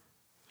them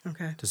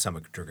to some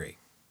degree.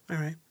 All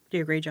right. Do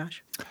you agree,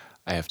 Josh?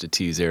 I have to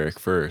tease Eric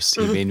first.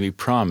 He made me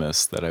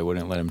promise that I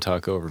wouldn't let him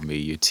talk over me.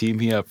 You tee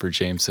me up for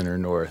James Center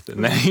North,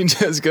 and then he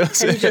just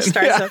goes And he just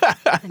starts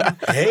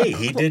up. Hey,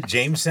 he did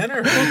James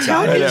Center. He I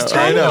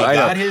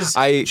got know. his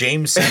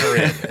James Center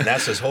in, and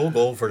that's his whole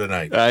goal for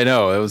tonight. I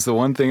know. It was the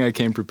one thing I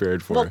came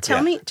prepared for. Well,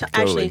 tell me,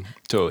 Totally.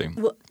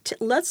 well,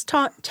 let's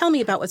talk. Tell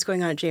me about what's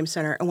going on at James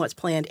Center and what's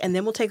planned, and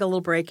then we'll take a little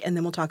break, and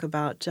then we'll talk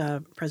about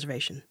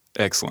preservation.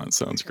 Excellent.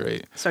 Sounds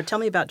great. So tell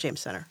me about James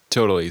Center.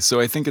 Totally.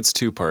 So I think it's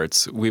two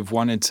parts. We've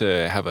wanted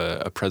to have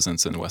a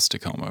presence in West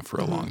Tacoma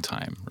for a long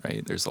time,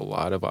 right? There's a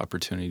lot of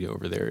opportunity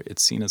over there.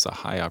 It's seen as a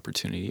high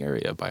opportunity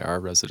area by our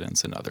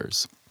residents and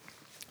others.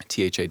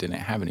 THA didn't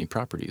have any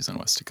properties in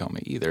West Tacoma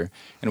either,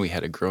 and we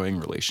had a growing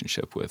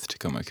relationship with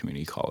Tacoma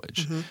Community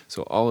College.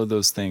 So all of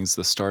those things,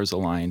 the stars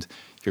aligned.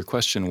 Your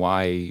question,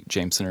 why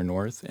James Center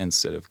North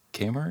instead of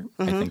Kmart,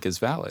 I think is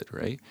valid,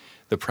 right?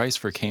 The price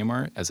for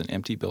Kmart as an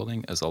empty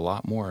building is a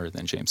lot more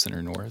than James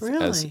Center North.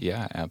 Really?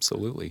 Yeah,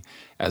 absolutely.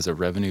 As a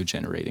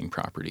revenue-generating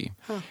property.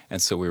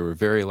 And so we were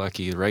very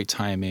lucky, the right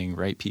timing,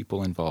 right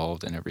people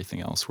involved, and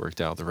everything else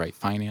worked out. The right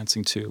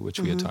financing, too,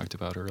 which we had talked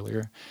about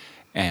earlier.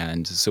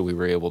 And so we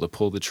were able to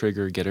pull the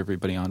trigger, get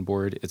everybody on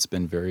board. It's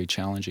been very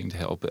challenging to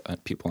help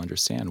people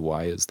understand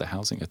why is the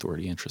Housing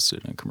Authority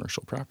interested in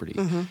commercial property.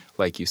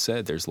 Like you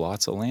said, there's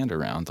lots of land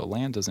around. The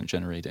land doesn't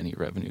generate any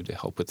revenue to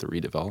help with the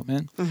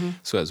redevelopment.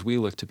 So as we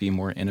look to be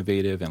more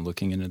innovative and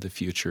looking into the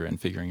future and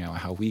figuring out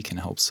how we can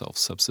help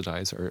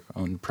self-subsidize our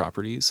own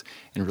properties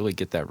and really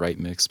get that right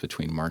mix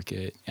between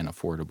market and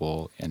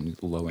affordable and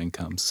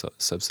low-income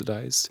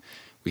subsidized,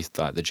 we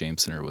thought the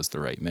James Center was the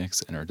right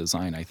mix, and our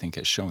design, I think,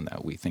 has shown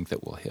that. We think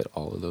that we'll hit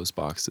all of those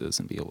boxes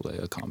and be able to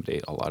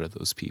accommodate a lot of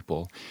those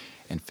people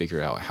and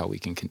figure out how we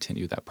can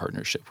continue that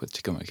partnership with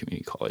Tacoma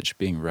Community College,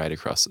 being right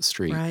across the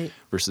street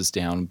versus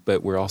down.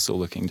 But we're also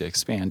looking to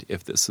expand.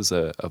 If this is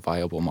a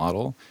viable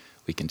model,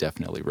 we can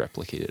definitely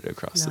replicate it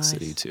across the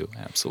city, too.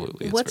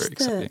 Absolutely. It's very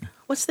exciting.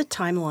 What's the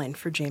timeline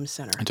for James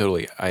Center?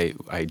 Totally.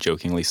 I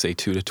jokingly say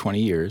 2 to 20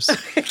 years.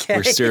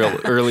 We're still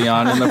early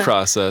on in the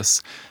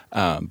process.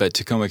 But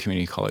Tacoma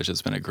Community College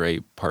has been a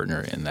great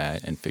partner in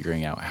that and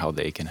figuring out how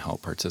they can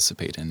help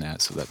participate in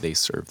that so that they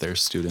serve their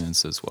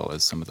students as well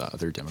as some of the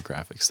other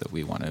demographics that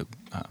we want to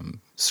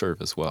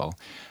serve as well.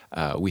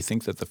 We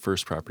think that the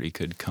first property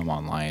could come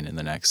online in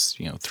the next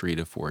 3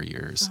 to 4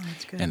 years,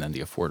 and then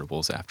the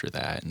affordables after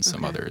that and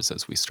some others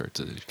as we start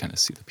to kind of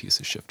see the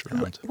pieces shift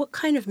around. What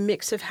kind of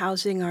mix of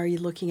housing are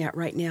you looking at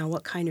right now?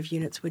 What kind of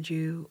units would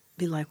you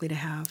be likely to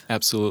have?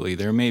 Absolutely.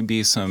 There may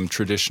be some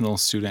traditional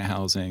student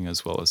housing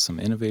as well as some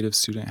innovative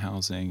student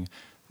housing,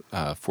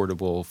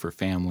 affordable for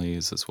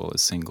families as well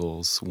as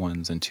singles,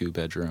 1 and 2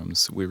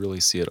 bedrooms. We really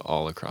see it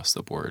all across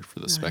the board for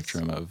the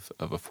spectrum of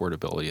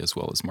affordability as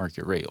well as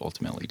market rate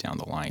ultimately down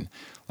the line.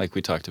 Like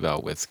we talked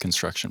about with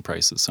construction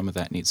prices, some of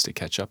that needs to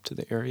catch up to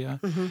the area,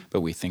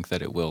 but we think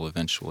that it will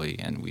eventually,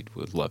 and we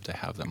would love to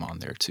have them on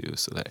there too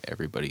so that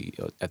everybody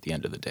at the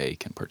end of the day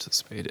can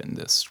participate in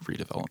this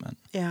redevelopment.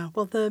 Yeah,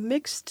 well, the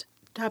mixed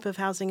type of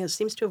housing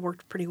seems to have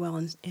worked pretty well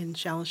in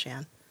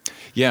Shalishan.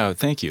 Yeah,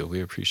 thank you.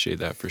 We appreciate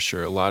that for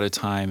sure. A lot of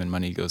time and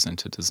money goes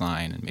into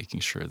design and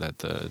making sure that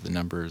the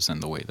numbers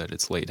and the way that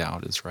it's laid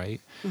out is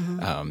right.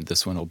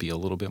 This one will be a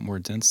little bit more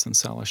dense than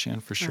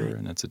Shalishan for sure,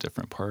 and that's a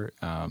different part.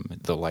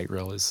 The light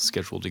rail is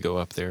scheduled to go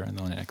up there in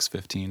the next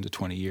 15 to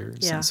 20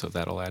 years, and so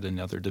that'll add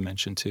another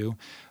dimension too.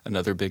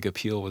 Another big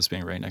appeal was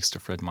being right next to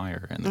Fred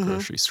Meyer and the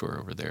grocery store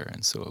over there,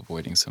 and so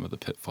avoiding some of the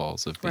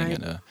pitfalls of being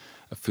in a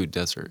food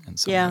desert in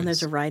some ways. And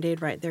there's a Rite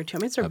Aid right there too. I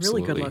mean, it's a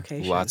really good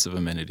location. Lots of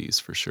amenities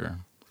for sure.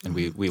 And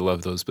we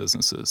love those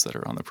businesses that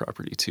are on the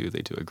property too.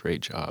 They do a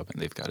great job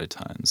and they've got a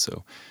ton.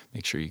 So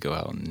make sure you go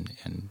out and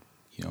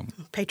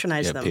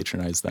patronize them.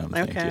 Patronize them.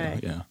 Okay.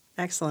 Thank you. Yeah.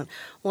 Excellent.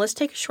 Well, let's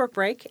take a short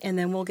break and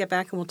then we'll get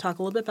back and we'll talk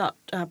a little bit about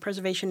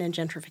preservation and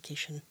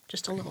gentrification.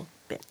 Just a little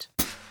bit.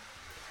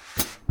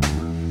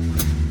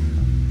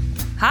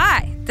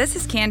 Hi, this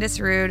is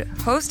Candace Rude,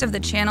 host of the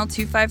Channel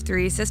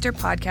 253 sister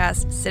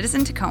podcast,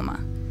 Citizen Tacoma.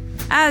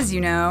 As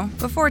you know,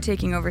 before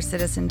taking over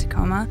Citizen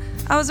Tacoma,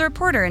 I was a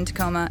reporter in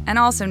Tacoma and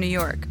also New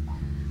York.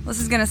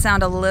 This is going to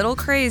sound a little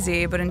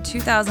crazy, but in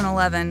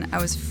 2011, I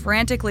was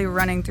frantically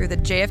running through the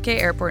JFK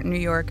airport in New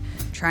York,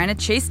 trying to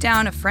chase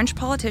down a French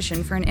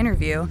politician for an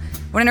interview,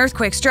 when an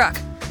earthquake struck.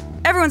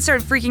 Everyone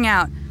started freaking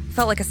out.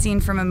 Felt like a scene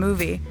from a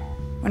movie.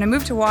 When I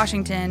moved to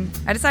Washington,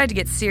 I decided to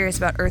get serious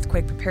about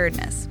earthquake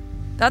preparedness.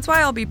 That's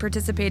why I'll be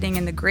participating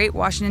in the Great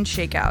Washington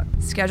Shakeout,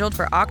 scheduled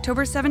for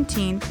October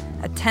 17th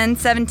at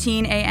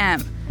 10:17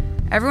 a.m.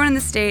 Everyone in the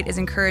state is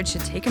encouraged to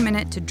take a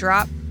minute to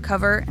drop,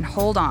 cover, and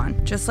hold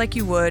on, just like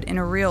you would in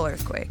a real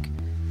earthquake.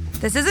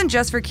 This isn't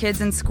just for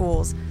kids in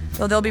schools,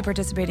 though they'll be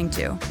participating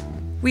too.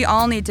 We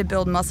all need to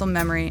build muscle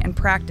memory and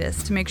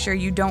practice to make sure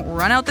you don't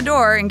run out the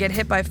door and get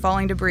hit by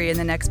falling debris in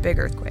the next big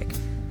earthquake.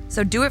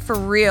 So do it for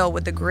real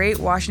with the Great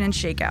Washington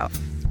Shakeout.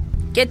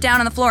 Get down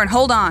on the floor and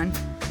hold on.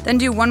 Then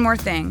do one more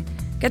thing.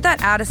 Get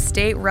that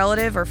out-of-state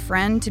relative or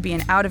friend to be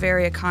an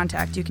out-of-area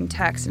contact you can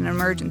text in an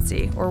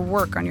emergency or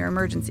work on your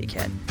emergency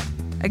kit.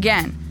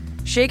 Again,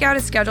 Shakeout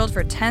is scheduled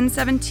for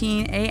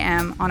 10:17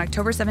 a.m. on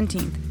October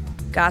 17th.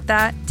 Got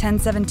that?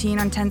 10:17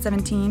 on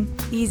 10:17?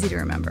 Easy to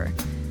remember.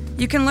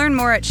 You can learn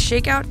more at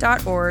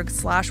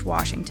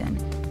shakeout.org/Washington.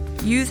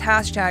 Use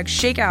hashtag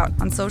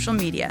Shakeout on social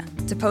media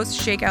to post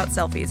Shakeout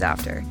selfies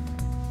after.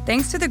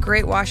 Thanks to the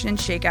Great Washington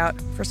Shakeout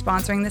for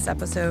sponsoring this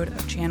episode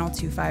of Channel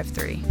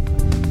 253.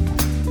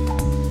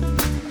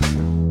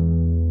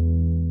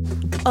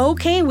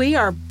 Okay, we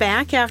are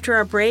back after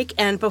our break.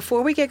 And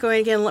before we get going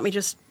again, let me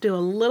just do a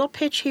little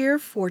pitch here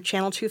for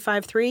Channel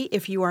 253.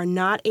 If you are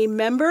not a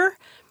member,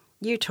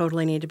 you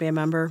totally need to be a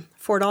member.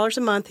 $4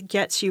 a month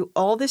gets you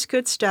all this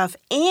good stuff.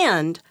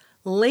 And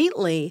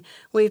lately,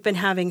 we've been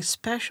having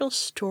special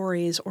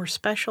stories or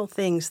special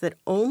things that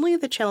only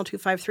the Channel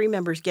 253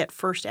 members get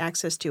first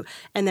access to.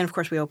 And then, of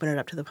course, we open it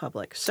up to the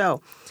public.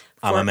 So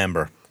I'm a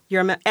member.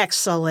 You're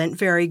excellent.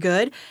 Very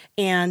good.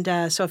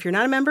 And so if you're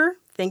not a member,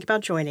 think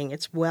about joining.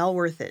 It's well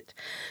worth it.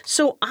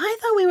 So I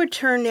thought we would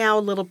turn now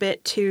a little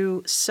bit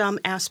to some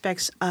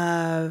aspects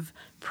of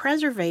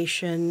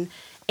preservation.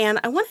 And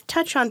I want to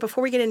touch on,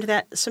 before we get into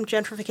that, some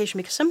gentrification,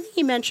 because something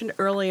you mentioned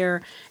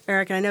earlier,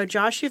 Eric, and I know,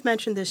 Josh, you've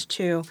mentioned this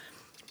too,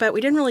 but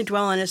we didn't really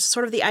dwell on it, is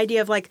sort of the idea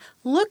of like,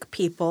 look,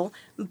 people,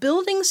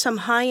 building some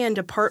high-end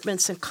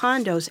apartments and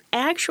condos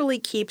actually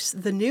keeps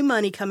the new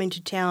money coming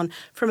to town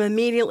from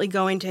immediately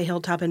going to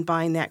Hilltop and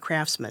buying that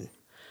Craftsman.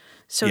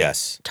 So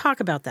yes. Talk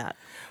about that.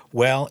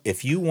 Well,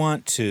 if you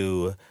want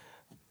to,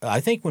 I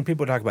think when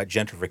people talk about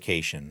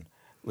gentrification,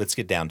 let's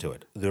get down to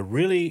it. They're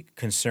really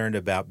concerned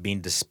about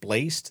being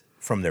displaced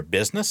from their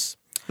business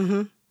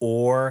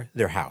or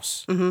their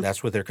house.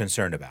 That's what they're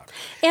concerned about.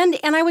 And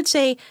I would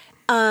say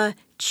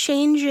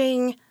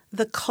changing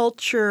the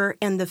culture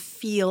and the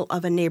feel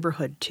of a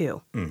neighborhood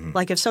too.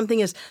 Like if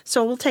something is,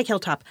 so we'll take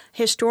Hilltop,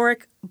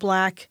 historic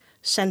Black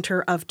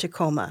center of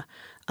Tacoma.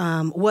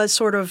 Was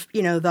sort of,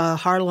 the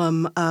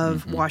Harlem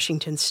of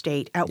Washington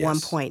State at one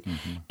point.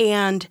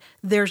 And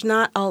there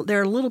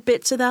are little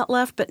bits of that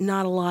left, but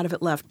not a lot of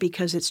it left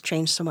because it's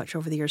changed so much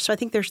over the years. So I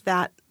think there's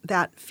that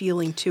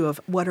feeling too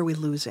of what are we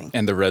losing?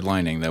 And the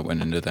redlining that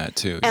went into that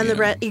too. And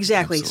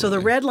exactly. Absolutely. So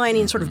the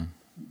redlining sort of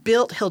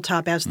built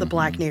Hilltop as the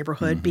Black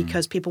neighborhood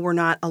because people were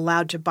not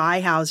allowed to buy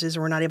houses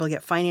or were not able to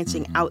get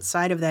financing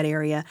outside of that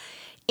area.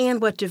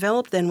 And what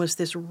developed then was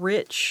this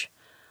rich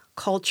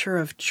culture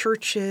of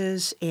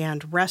churches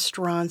and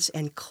restaurants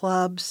and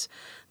clubs,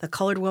 the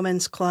Colored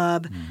Women's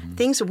Club,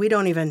 things that we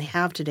don't even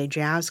have today,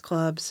 jazz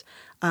clubs.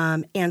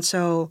 And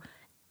so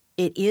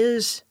it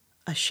is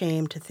a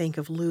shame to think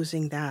of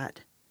losing that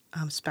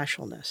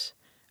specialness,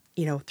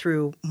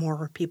 through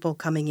more people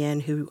coming in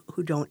who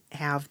don't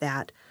have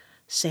that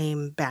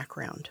same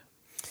background?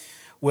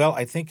 Well,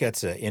 I think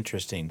that's an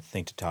interesting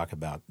thing to talk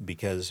about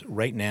because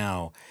right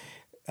now,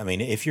 I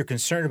mean, if you're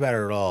concerned about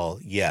it at all,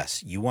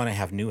 yes, you want to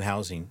have new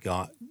housing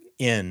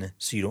in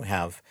so you don't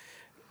have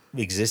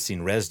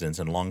existing residents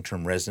and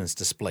long-term residents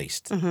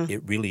displaced.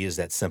 It really is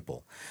that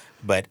simple.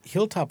 But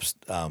Hilltop's,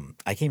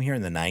 I came here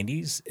in the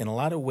 90s. In a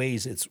lot of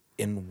ways, it's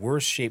in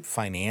worse shape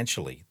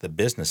financially, the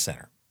business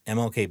center.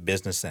 MLK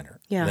Business Center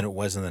than it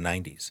was in the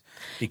 90s.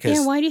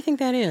 Because, why do you think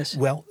that is?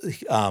 Well,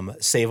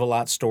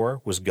 Save-A-Lot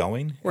store was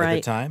going at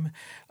the time.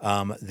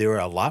 There were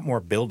a lot more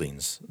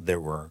buildings that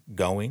were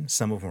going.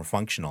 Some of them were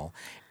functional.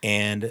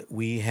 And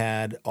we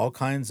had a lot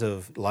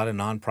of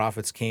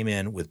nonprofits came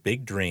in with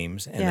big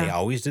dreams, and they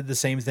always did the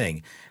same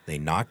thing. They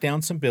knocked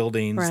down some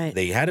buildings. Right.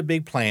 They had a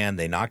big plan.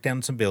 They knocked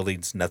down some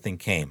buildings. Nothing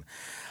came.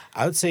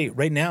 I would say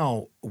right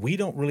now we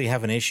don't really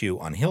have an issue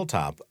on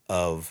Hilltop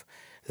of –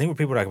 I think when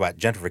people talk about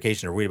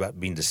gentrification or worried about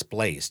being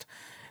displaced,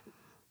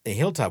 at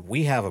Hilltop,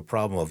 we have a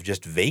problem of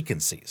just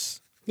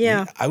vacancies.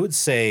 Yeah. I would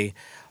say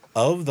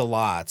of the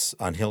lots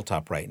on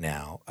Hilltop right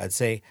now, I'd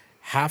say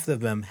half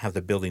of them have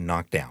the building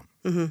knocked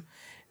down.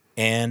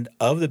 And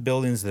of the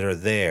buildings that are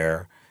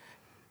there,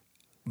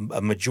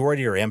 a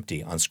majority are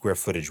empty on square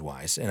footage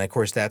wise. And of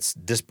course, that's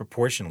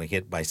disproportionately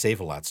hit by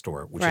Save-A-Lot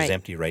store, which is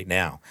empty right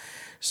now.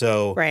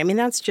 So I mean,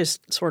 that's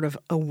just sort of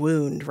a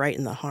wound right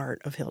in the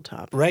heart of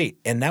Hilltop. Right.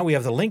 And now we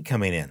have the link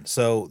coming in.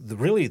 So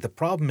really the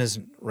problem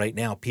isn't right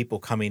now people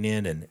coming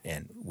in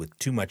and with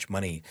too much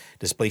money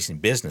displacing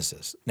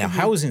businesses. Now,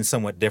 housing is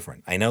somewhat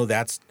different. I know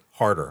that's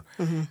harder,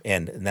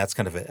 and that's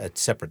kind of a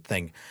separate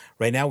thing.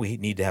 Right now we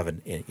need to have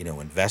an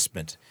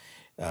investment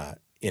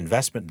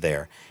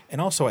there. And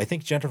also I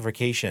think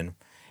gentrification,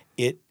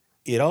 it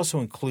also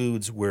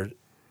includes where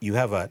you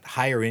have a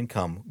higher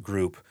income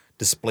group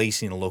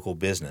displacing a local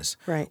business.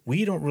 Right.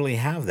 We don't really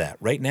have that.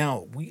 Right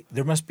now,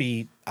 there must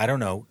be,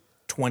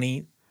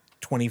 20,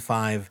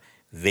 25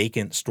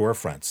 vacant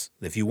storefronts.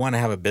 If you want to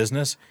have a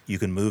business, you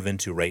can move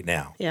into right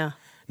now. Yeah.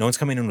 No one's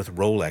coming in with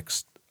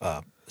Rolex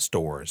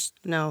stores.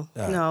 No.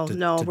 to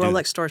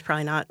Rolex store's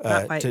probably not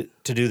right.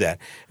 To do that.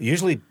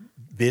 Usually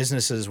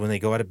businesses, when they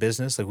go out of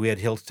business, like we had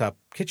Hilltop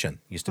Kitchen,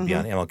 used to be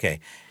on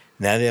MLK.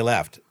 Now they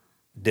left.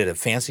 Did a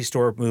fancy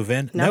store move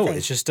in? Nothing. No,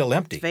 it's just still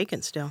empty. It's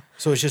vacant still.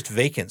 So it's just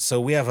vacant.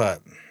 So we have a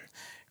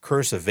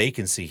curse of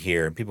vacancy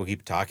here, and people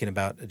keep talking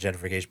about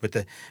gentrification, but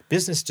the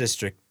business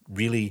district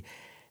really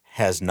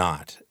has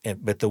not.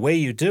 But the way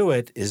you do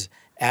it is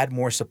add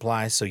more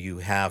supply so you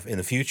have in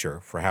the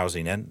future for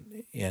housing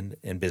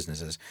and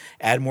businesses,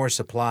 add more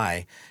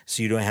supply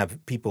so you don't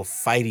have people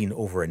fighting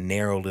over a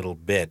narrow little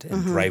bit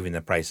and driving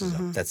the prices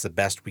up. That's the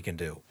best we can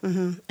do.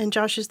 And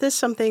Josh, is this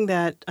something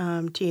that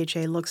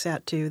THA looks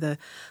at too, the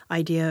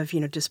idea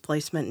of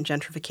displacement and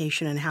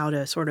gentrification and how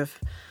to sort of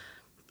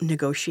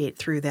negotiate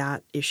through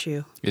that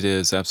issue? It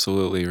is,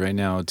 absolutely. Right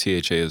now,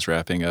 THA is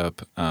wrapping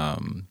up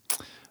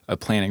a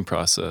planning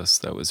process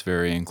that was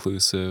very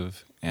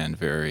inclusive and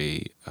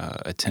very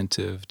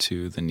attentive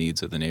to the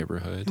needs of the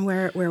neighborhood.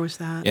 Where was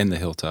that? In the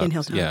Hilltop. In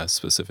Hilltop. Yeah,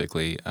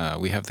 specifically.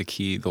 We have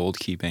the old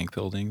Key Bank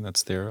building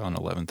that's there on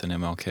 11th and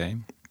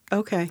MLK.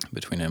 Okay.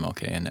 Between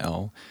MLK and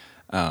L.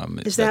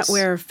 Is that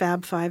where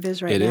Fab 5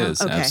 is right now? It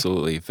is,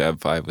 absolutely.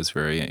 Fab 5 was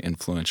very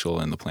influential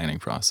in the planning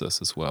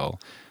process as well.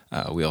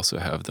 We also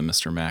have the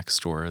Mr. Mac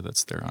store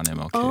that's there on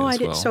MLK as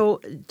well.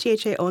 So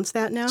THA owns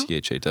that now?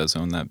 THA does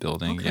own that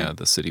building. Okay. Yeah,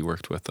 the city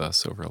worked with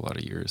us over a lot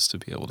of years to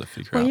be able to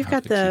figure out Well, you've how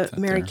got to the keep that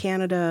Mary there.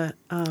 Canada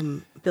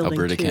building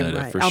Alberta, too, Canada,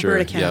 right? for sure.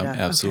 Alberta, Canada.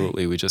 Yeah,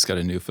 absolutely. We just got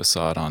a new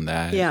facade on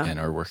that and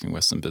are working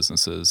with some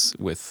businesses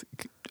with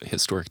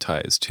historic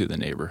ties to the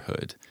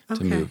neighborhood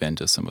to move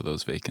into some of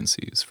those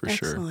vacancies for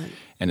sure.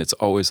 And it's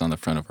always on the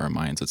front of our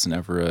minds. It's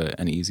never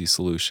an easy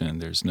solution.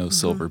 There's no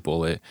silver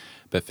bullet,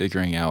 but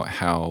figuring out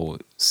how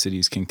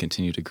cities can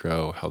continue to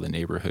grow, how the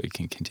neighborhood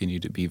can continue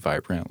to be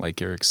vibrant.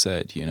 Like Eric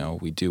said,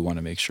 we do want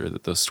to make sure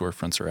that those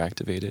storefronts are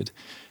activated,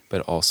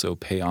 but also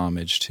pay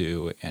homage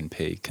to and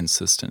pay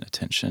consistent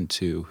attention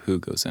to who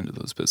goes into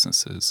those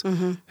businesses,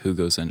 who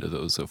goes into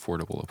those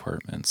affordable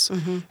apartments,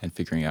 and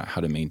figuring out how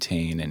to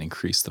maintain and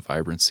increase the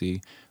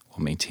vibrancy while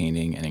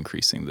maintaining and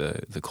increasing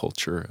the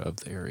culture of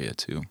the area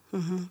too.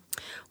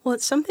 Well,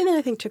 it's something that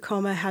I think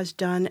Tacoma has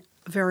done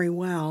very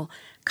well,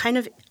 kind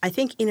of, I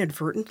think,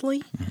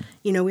 inadvertently.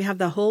 We have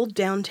the whole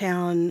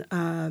downtown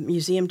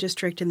museum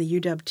district in the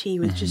UW-T,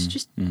 which is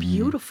just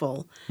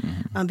beautiful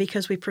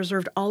because we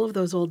preserved all of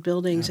those old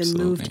buildings and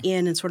moved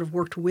in and sort of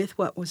worked with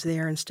what was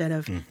there instead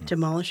of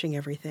demolishing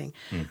everything.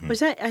 Was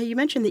that you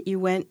mentioned that you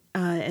went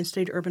and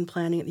studied urban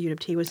planning at the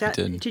UW-T? Was that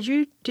I did.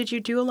 Did you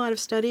do a lot of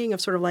studying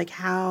of sort of like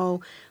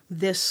how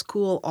this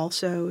school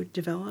also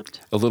developed?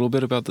 A little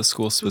bit about the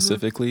school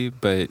specifically,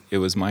 but it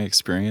was my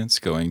experience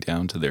going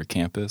down to their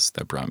campus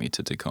that brought me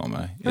to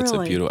Tacoma. It's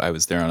Really? a beautiful. I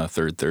was there on a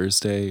third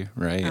Thursday,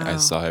 right? I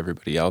saw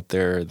everybody out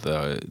there,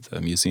 the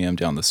museum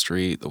down the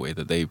street, the way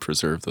that they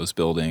preserve those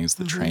buildings,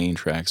 the train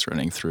tracks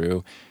running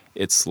through,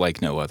 it's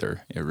like no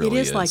other. It really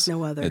is like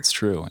no other. It's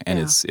true. And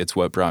Yeah. it's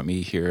what brought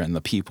me here, and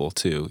the people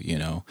too, you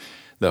know.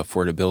 The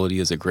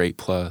affordability is a great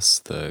plus,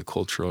 the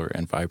cultural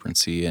and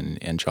vibrancy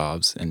and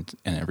jobs and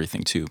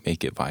everything too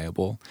make it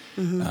viable.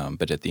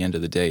 But at the end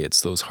of the day,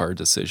 it's those hard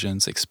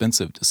decisions,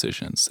 expensive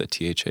decisions that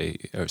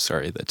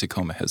that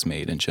Tacoma has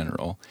made in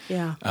general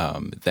Yeah.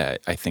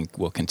 that I think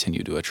will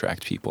continue to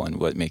attract people and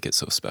what make it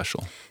so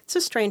special. It's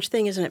a strange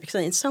thing, isn't it? Because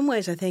in some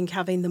ways, I think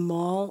having the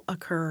mall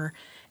occur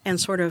and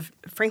sort of,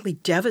 frankly,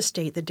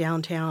 devastate the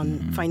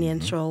downtown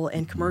financial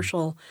and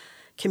commercial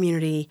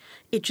community,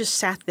 it just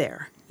sat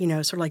there, you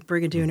know, sort of like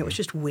Brigadoon. It was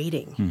just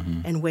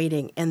waiting and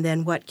waiting. And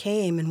then what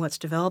came and what's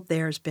developed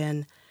there has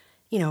been,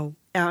 you know,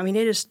 I mean,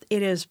 it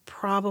is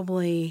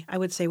probably, I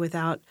would say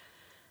without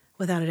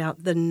a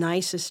doubt, the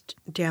nicest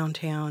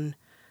downtown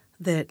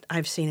that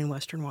I've seen in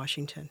Western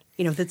Washington.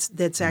 You know,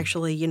 that's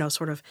actually, you know,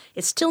 sort of,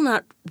 it's still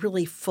not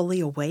really fully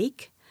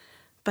awake,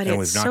 but And it's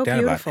we've so knocked down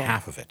beautiful. about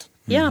half of it.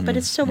 Yeah, but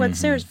it's still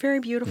what's there is very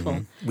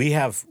beautiful.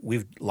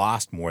 We've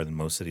lost more than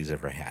most cities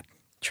ever had.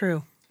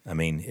 True. I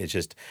mean, it's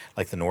just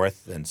like the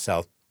North and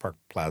South Park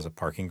Plaza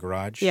parking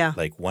garage. Yeah.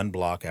 Like one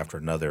block after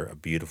another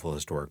of beautiful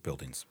historic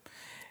buildings.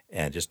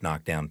 And just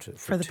knocked down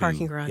for the two,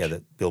 parking garage. Yeah,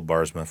 that Bill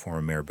Barsma,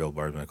 former Mayor Bill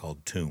Barsma,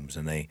 called tombs.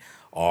 And they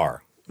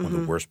are one of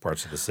the worst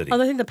parts of the city.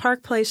 Although I think the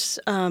Park Place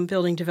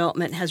building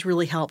development has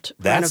really helped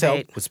That's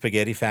renovate. helped with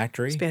Spaghetti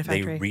Factory. Spaghetti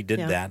Factory, They redid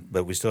yeah. that,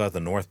 but we still have the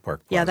North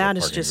Park Plaza Yeah, that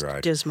is parking just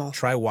garage. dismal.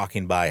 Try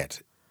walking by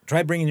it.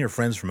 Try bringing your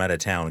friends from out of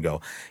town and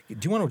go, do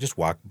you want to just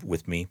walk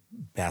with me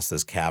past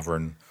this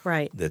cavern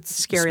Right. that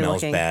Scary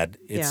smells looking. bad?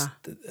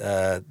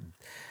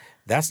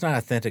 That's not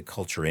authentic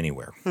culture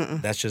anywhere.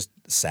 That's just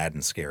sad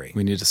and scary.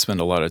 We need to spend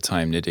a lot of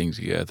time knitting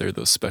together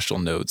those special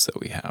nodes that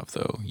we have,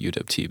 though.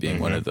 UWT being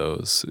one of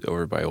those.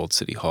 Over by Old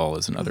City Hall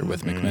is another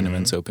with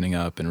McMenamins opening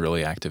up and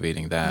really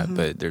activating that.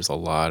 But there's a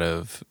lot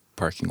of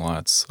parking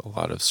lots, a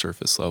lot of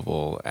surface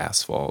level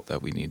asphalt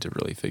that we need to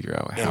really figure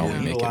out how And we we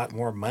make need a it. lot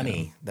more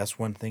money. That's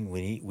one thing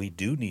we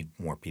do need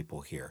more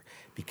people here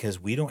because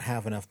we don't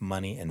have enough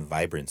money and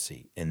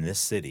vibrancy in this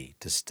city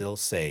to still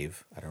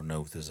save. I don't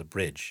know if there's a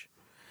bridge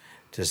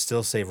to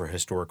still save our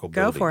historical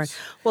Go buildings. for it.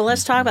 Well,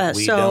 let's talk about it.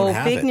 We So don't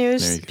have big it. There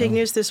news. you Big go.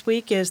 news this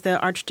week is the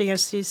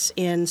Archdiocese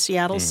in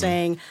Seattle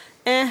saying,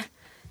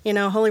 you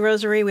know, Holy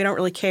Rosary, we don't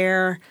really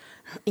care.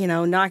 You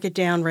know, knock it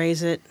down,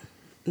 raise it.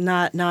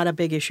 Not a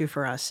big issue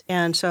for us.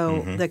 And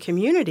so the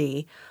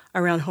community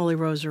around Holy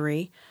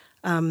Rosary,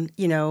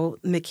 you know,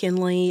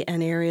 McKinley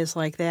and areas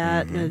like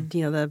that,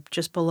 you know, the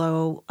just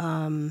below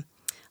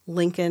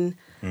Lincoln,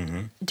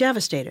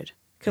 devastated,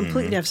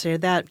 completely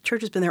devastated. That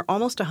church has been there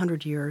almost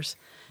 100 years.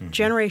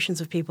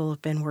 Generations of people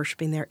have been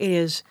worshiping there. It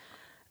is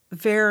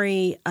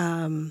very,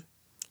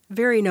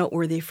 very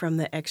noteworthy from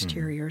the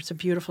exterior. It's a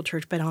beautiful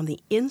church, but on the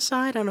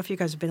inside, I don't know if you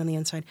guys have been on the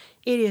inside,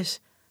 it is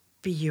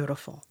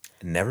beautiful.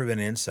 Never been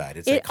inside.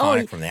 It's It-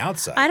 iconic oh, from the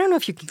outside. I don't know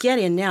if you could get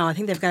in now. I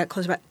think they've got it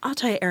closed. But I'll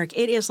tell you, Eric,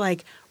 it is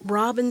like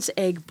robin's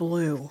egg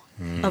blue.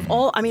 Of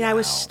all, I mean, I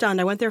was stunned.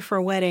 I went there for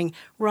a wedding.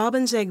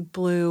 Robin's egg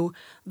blue.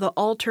 The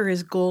altar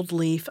is gold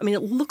leaf. I mean,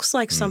 it looks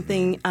like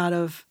something out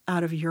of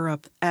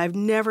Europe. I've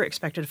never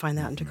expected to find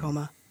that in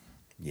Tacoma.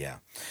 Yeah.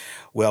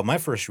 Well, my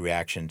first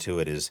reaction to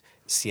it is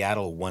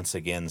Seattle once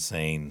again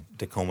saying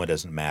Tacoma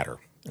doesn't matter.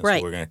 And Right.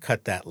 So we're going to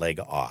cut that leg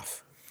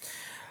off.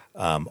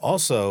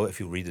 Also, if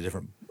you read the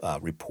different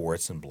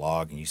reports and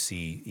blog and you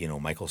see, you know,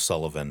 Michael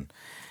Sullivan,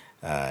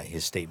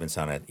 his statements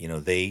on it, you know,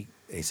 they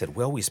said,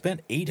 well, we spent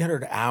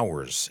 800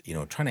 hours, you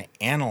know, trying to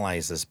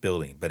analyze this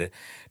building. But it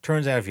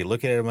turns out if you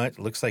look at it much, it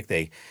looks like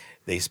they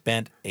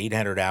spent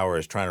 800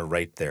 hours trying to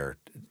write their,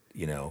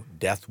 you know,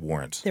 death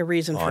warrant. Their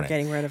reason for on it.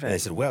 getting rid of And they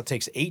it. said, well, it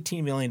takes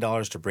 $18 million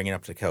to bring it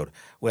up to code.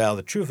 Well,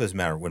 the truth is,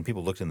 matter when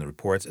people looked in the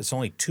reports, it's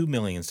only $2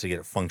 million to get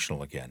it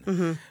functional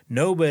again.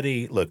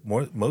 Nobody, look,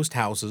 most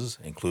houses,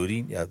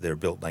 including, they're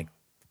built like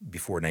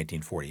before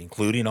 1940,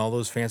 including all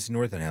those fancy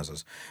northern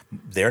houses,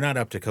 they're not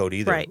up to code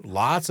either. Right.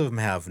 Lots of them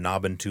have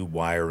knob and tube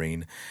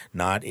wiring,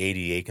 not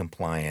ADA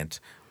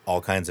compliant,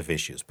 all kinds of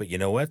issues. But you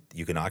know what?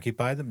 You can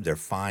occupy them. They're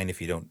fine if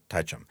you don't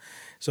touch them.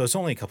 So it's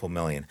only a couple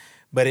million.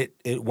 But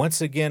it once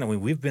again, I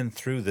mean, we've been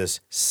through this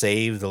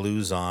save the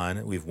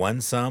Luzon. We've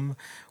won some.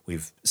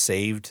 We've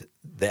saved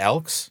the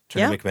Elks,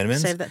 Turner McMenamins.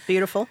 Save that.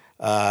 Beautiful.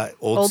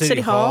 Old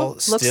City Hall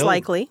looks still,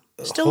 likely.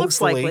 Still looks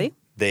hopefully, likely.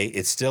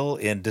 It's still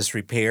in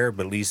disrepair,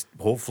 but at least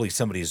hopefully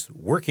somebody's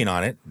working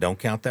on it. Don't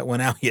count that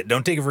one out yet.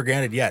 Don't take it for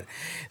granted yet.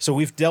 So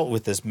we've dealt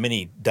with this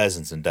many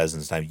dozens and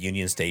dozens of times.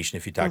 Union Station,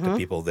 if you talk to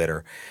people that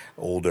are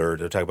older,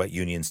 they'll talk about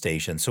Union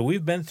Station. So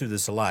we've been through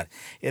this a lot.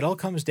 It all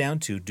comes down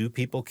to, do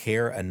people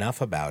care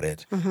enough about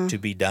it to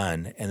be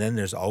done? And then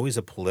there's always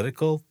a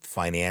political,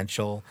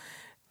 financial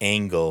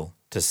angle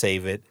to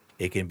save it.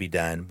 It can be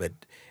done.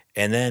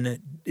 And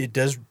then it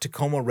does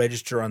Tacoma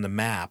register on the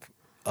map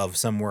of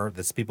somewhere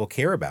that people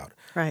care about.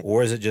 Right.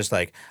 Or is it just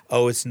like,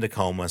 oh, it's in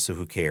Tacoma, so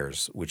who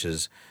cares? Which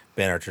has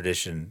been our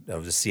tradition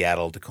of the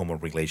Seattle-Tacoma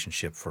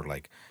relationship for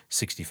like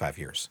 65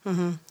 years.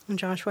 And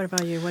Josh, what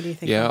about you? What do you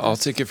think? Yeah, about I'll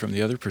this? take it from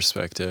the other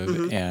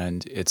perspective,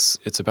 and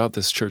it's about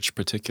this church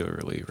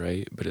particularly,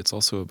 right? But it's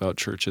also about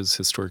churches,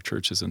 historic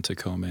churches in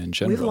Tacoma in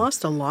general. We've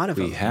lost a lot of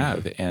them. We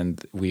have,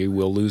 and we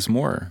will lose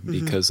more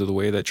because of the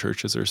way that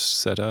churches are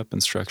set up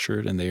and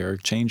structured, and they are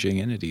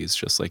changing entities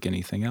just like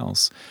anything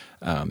else.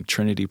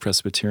 Trinity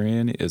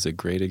Presbyterian is a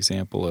great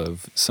example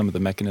of some of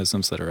the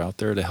mechanisms that are out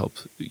there to help,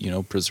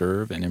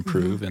 preserve and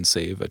improve and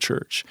save a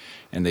church.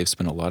 And they've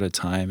spent a lot of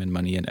time and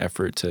money and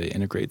effort to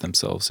integrate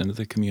themselves into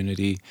the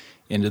community,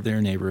 into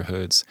their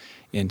neighborhoods,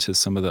 into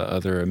some of the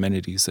other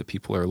amenities that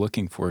people are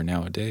looking for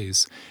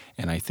nowadays.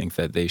 And I think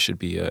that they should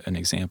be an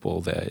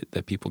example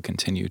that people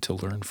continue to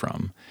learn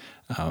from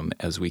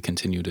as we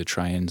continue to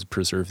try and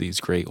preserve these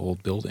great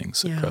old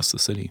buildings across the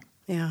city.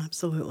 Yeah,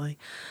 absolutely.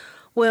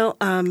 Well,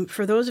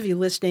 for those of you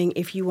listening,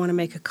 if you want to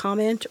make a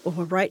comment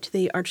or write to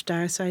the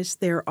Archdiocese,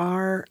 there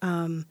are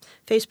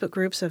Facebook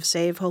groups of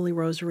Save Holy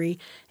Rosary,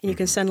 and you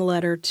can send a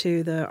letter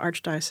to the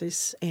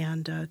Archdiocese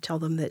and tell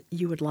them that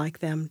you would like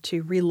them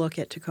to relook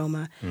at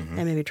Tacoma and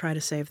maybe try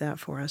to save that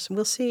for us. And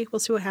we'll see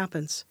what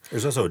happens.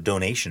 There's also a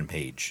donation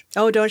page.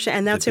 Oh, donation,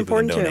 and that's that people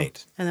can important too.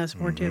 donate. And that's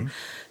important too.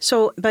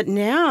 So, but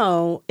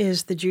now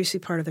is the juicy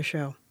part of the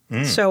show.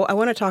 So I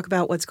want to talk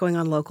about what's going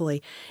on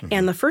locally.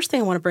 And the first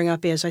thing I want to bring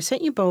up is I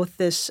sent you both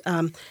this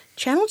Channel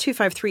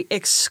 253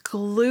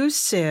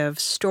 exclusive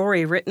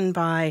story written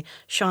by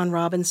Sean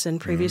Robinson,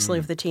 previously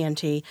of the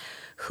TNT,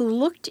 who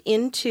looked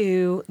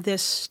into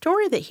this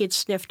story that he had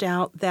sniffed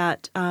out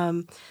that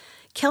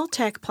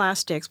Keltec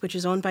Plastics, which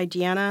is owned by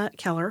Deanna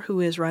Keller, who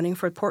is running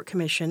for Port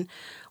Commission,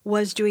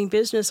 was doing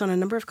business on a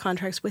number of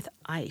contracts with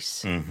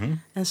ICE.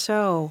 And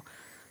so...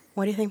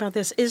 what do you think about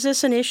this? Is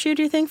this an issue,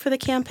 do you think, for the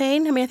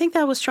campaign? I mean, I think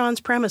that was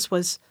Sean's premise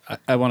was...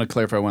 I want to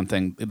clarify one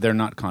thing. They're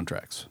not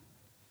contracts.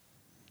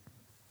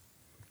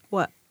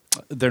 What?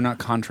 They're not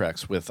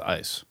contracts with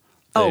ICE.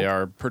 Oh. They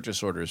are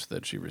purchase orders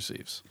that she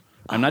receives.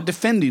 I'm not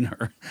defending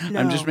her. No.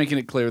 I'm just making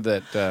it clear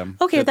that,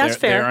 Okay, that that's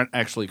fair. they aren't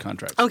actually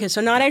contracts. Okay,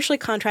 so not actually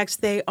contracts.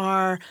 They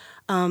are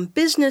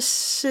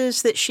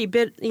businesses that she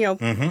bid,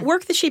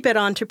 work that she bid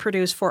on to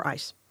produce for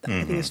ICE.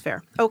 I think is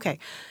fair. Okay.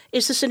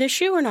 Is this an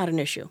issue or not an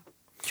issue?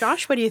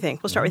 Josh, what do you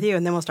think? We'll start with you,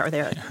 and then we'll start with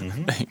Eric.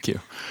 Thank you.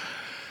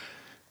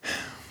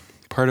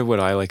 Part of what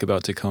I like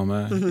about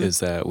Tacoma is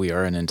that we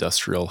are an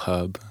industrial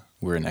hub.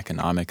 We're an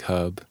economic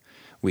hub.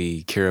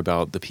 We care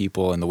about the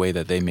people and the way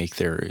that they make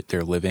their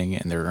living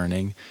and their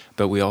earning,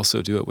 but we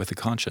also do it with a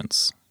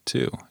conscience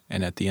too.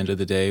 And at the end of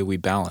the day, we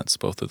balance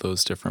both of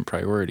those different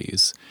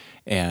priorities.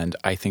 And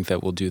I think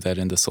that we'll do that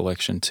in this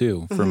election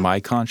too. For my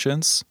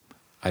conscience,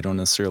 I don't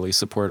necessarily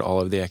support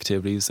all of the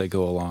activities that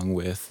go along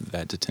with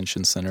that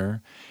detention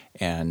center.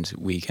 And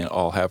we can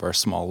all have our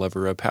small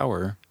lever of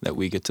power that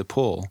we get to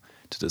pull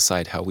to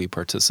decide how we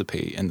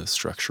participate in the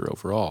structure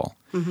overall.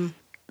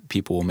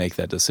 People will make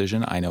that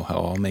decision. I know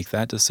how I'll make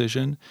that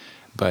decision.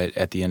 But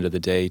at the end of the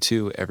day,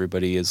 too,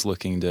 everybody is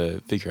looking to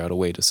figure out a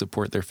way to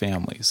support their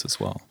families as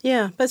well.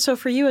 Yeah, but so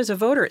for you as a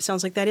voter, it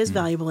sounds like that is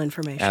valuable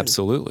information.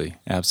 Absolutely.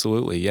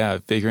 Absolutely. Yeah.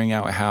 Figuring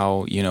out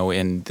how,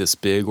 in this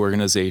big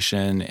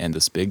organization and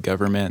this big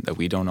government that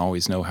we don't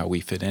always know how we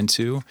fit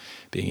into,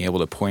 being able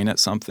to point at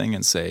something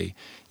and say,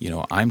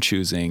 I'm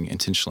choosing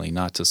intentionally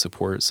not to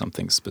support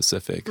something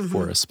specific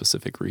for a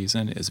specific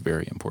reason is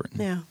very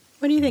important. Yeah.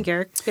 What do you think,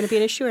 Eric? It's going to be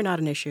an issue or not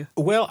an issue?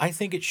 Well, I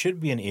think it should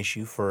be an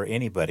issue for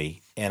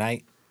anybody. And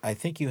I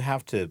think you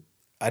have to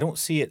 – I don't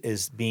see it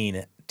as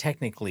being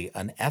technically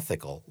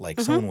unethical, like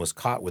someone was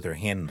caught with their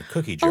hand in the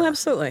cookie jar. Oh,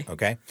 absolutely.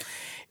 Okay?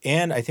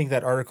 And I think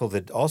that article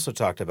that also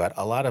talked about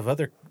a lot of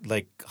other –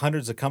 like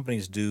hundreds of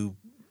companies do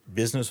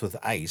business with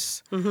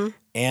ICE.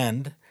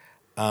 And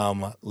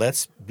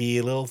let's be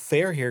a little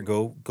fair here.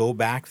 Go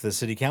back to the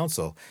city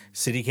council.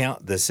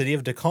 The city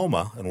of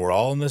Tacoma, and we're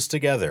all in this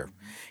together –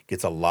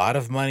 gets a lot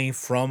of money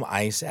from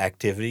ICE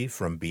activity,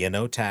 from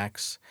B&O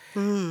tax,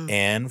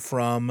 and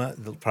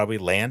from probably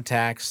land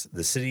tax.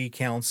 The city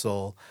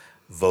council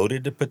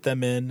voted to put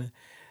them in,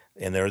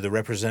 and they're the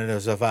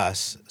representatives of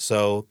us,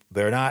 so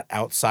they're not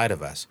outside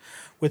of us.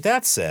 With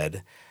that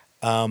said,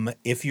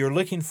 if you're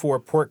looking for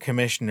a port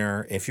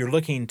commissioner, if you're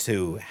looking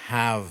to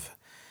have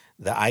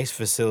the ICE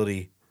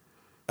facility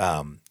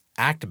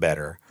act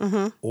better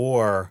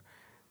or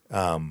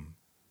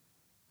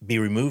be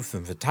removed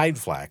from the tide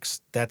flags,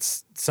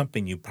 that's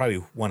something you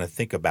probably want to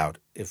think about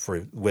for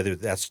whether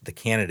that's the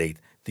candidate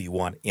that you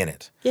want in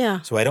it. Yeah.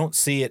 So I don't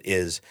see it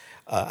as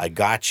a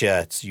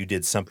gotcha, you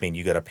did something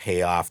you got to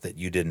pay off that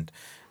you didn't,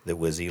 that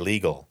was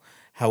illegal.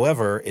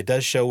 However, it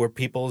does show where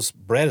people's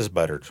bread is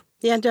buttered.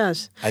 Yeah, it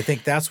does. I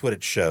think that's what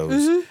it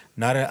shows,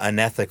 not an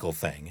unethical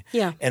thing.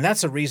 Yeah. And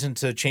that's a reason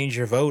to change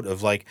your vote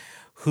of like,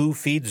 who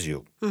feeds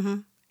you?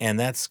 And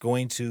that's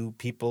going to,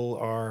 people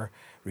are,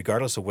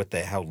 regardless of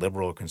how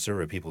liberal or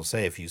conservative people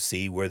say, if you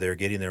see where they're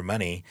getting their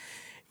money,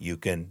 you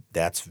can.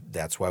 That's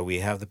why we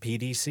have the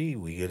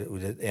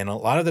PDC. And a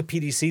lot of the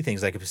PDC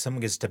things, like if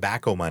someone gets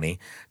tobacco money,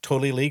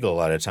 totally legal a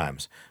lot of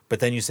times. But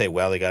then you say,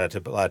 well, they got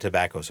a lot of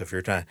tobacco. So if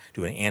you're trying to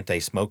do an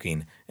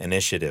anti-smoking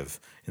initiative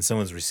and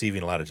someone's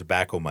receiving a lot of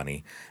tobacco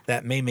money,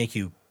 that may make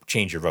you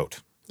change your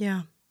vote.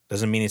 Yeah.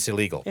 Doesn't mean it's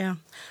illegal. Yeah,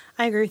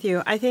 I agree with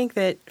you. I think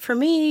that for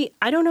me,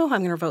 I don't know how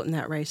I'm going to vote in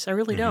that race. I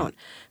really don't.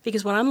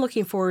 Because what I'm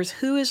looking for is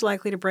who is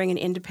likely to bring an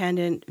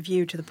independent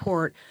view to the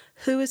port,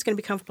 who is going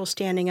to be comfortable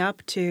standing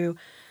up to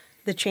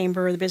the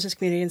chamber or the business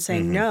community and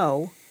saying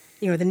no,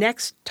 the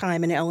next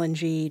time an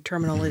LNG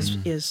terminal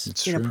is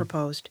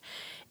proposed.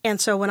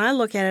 And so when I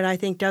look at it, I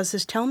think, does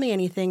this tell me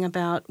anything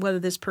about whether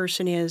this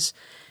person is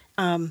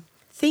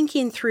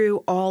thinking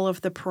through all of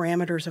the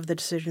parameters of the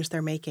decisions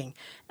they're making?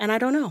 And I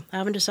don't know. I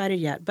haven't decided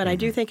yet. But I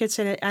do think it's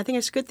a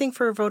good thing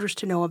for voters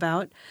to know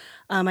about.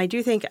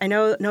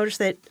 Noticed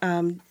that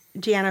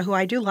Deanna, who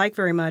I do like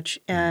very much,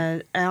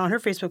 on her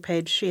Facebook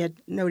page, she had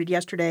noted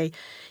yesterday,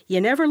 you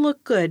never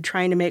look good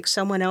trying to make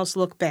someone else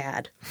look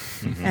bad.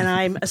 And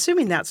I'm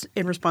assuming that's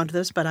in response to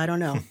this, but I don't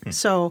know.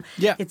 So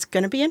it's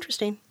going to be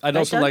interesting. I'd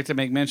also like to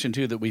make mention,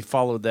 too, that we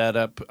followed that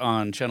up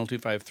on Channel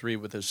 253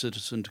 with a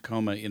Citizen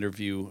Tacoma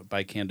interview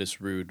by Candace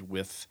Rood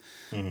with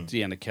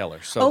Deanna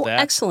Keller. So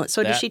excellent.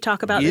 So did she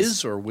talk about this?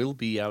 Is or will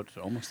be out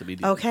almost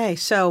immediately. Okay,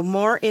 so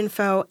more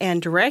info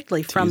and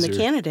directly from the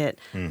candidate.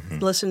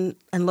 Listen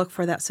and look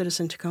for that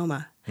Citizen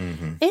Tacoma.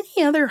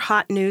 Any other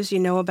hot news you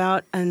know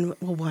about? And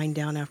we'll wind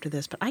down after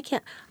this, but I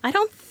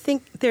don't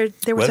think there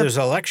was there's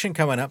an election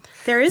coming up.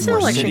 There is an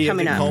election City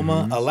coming of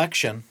Tacoma up.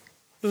 election.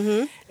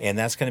 And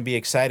that's going to be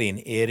exciting.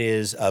 It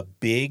is a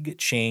big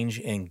change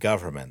in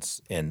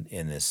governments in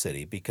this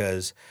city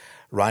because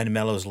Ryan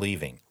Mellow's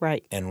leaving.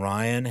 Right. And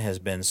Ryan has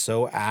been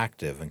so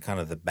active and kind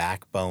of the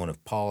backbone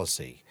of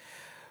policy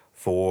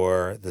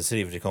for the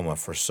city of Tacoma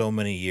for so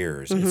many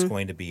years. It's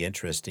going to be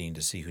interesting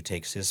to see who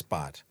takes his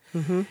spot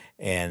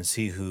and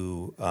see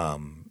who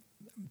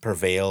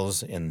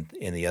prevails in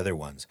the other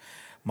ones.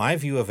 My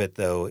view of it,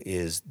 though,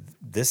 is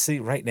this city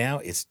right now,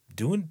 it's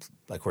doing,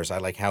 of course, I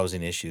like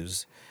housing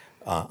issues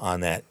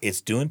on that.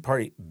 It's doing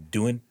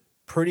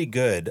pretty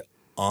good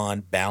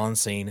on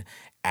balancing,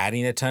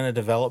 adding a ton of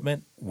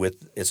development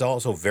with, it's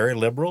also very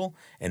liberal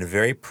and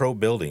very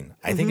pro-building.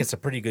 I think it's a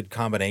pretty good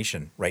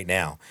combination right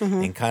now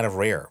and kind of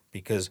rare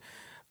because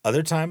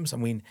other times,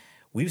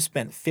 we've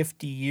spent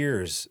 50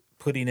 years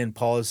putting in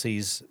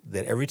policies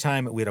that every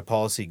time we had a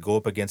policy go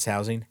up against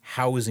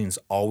housing's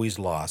always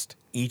lost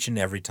each and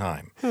every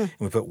time. And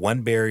we put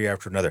one barrier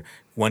after another,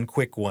 one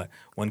quick one.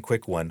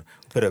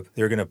 They're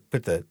going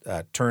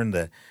to turn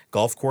the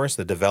golf course,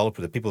 the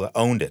developer, the people that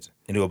owned it,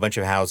 into a bunch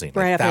of housing,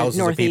 right, like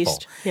thousands of people.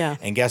 Yeah.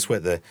 And guess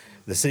what? The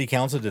city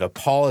council did a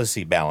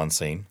policy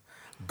balancing,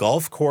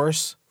 golf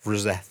course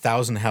versus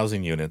 1,000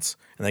 housing units,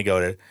 and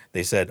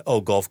they said,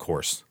 oh, golf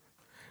course.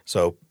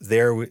 So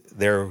there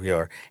we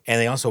are. And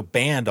they also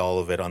banned all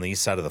of it on the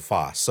east side of the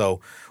Foss.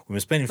 So we've been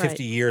spending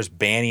 50 years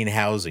banning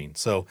housing.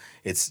 So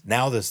it's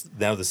now the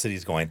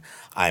city's going,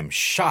 I'm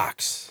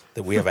shocked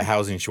that we have a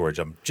housing shortage.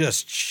 I'm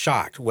just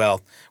shocked.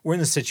 Well, we're in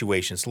the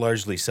situation. It's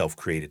largely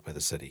self-created by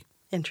the city.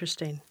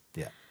 Interesting.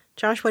 Yeah.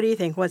 Josh, what do you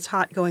think? What's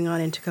hot going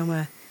on in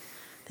Tacoma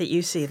that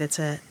you see that's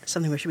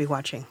something we should be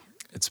watching?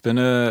 It's been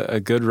a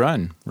good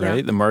run, right?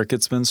 Yeah. The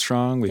market's been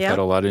strong. We've had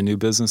a lot of new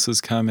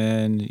businesses come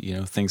in.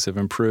 Things have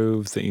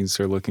improved. Things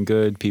are looking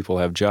good. People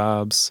have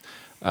jobs.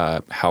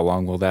 How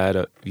long will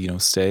that,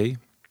 stay?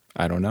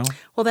 I don't know.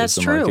 Well, that's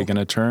true. Is the market going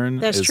to turn?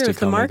 That's true. If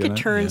the market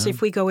turns, if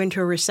we go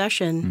into a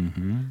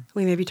recession,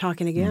 we may be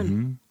talking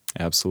again.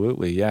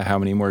 Absolutely. Yeah. How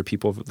many more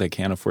people that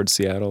can't afford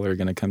Seattle are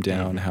going to come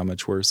down? How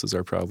much worse is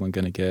our problem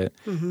going to get?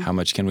 How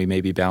much can we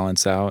maybe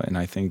balance out? And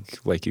I think,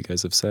 like you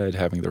guys have said,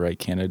 having the right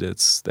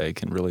candidates that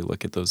can really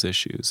look at those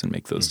issues and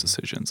make those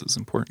decisions is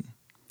important.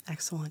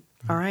 Excellent.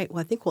 All right.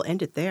 Well, I think we'll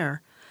end it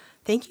there.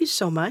 Thank you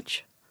so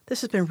much. This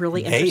has been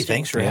really interesting. Hey,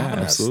 thanks for having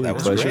us. Absolutely. That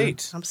was Pleasure.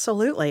 great.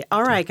 Absolutely.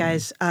 All right,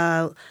 guys.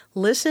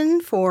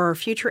 Listen for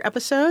future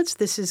episodes.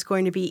 This is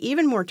going to be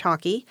even more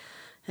talky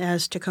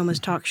as Tacoma's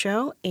Talk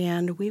Show,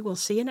 and we will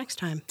see you next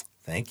time.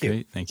 Thank you.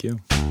 Great. Thank you.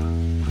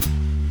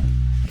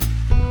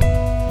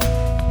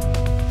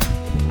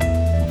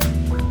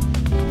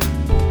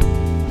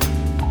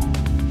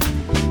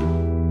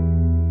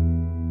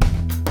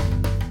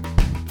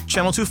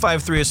 Channel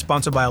 253 is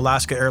sponsored by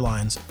Alaska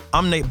Airlines.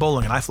 I'm Nate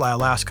Bowling, and I fly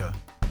Alaska.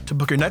 To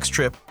book your next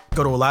trip,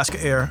 go to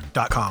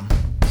alaskaair.com.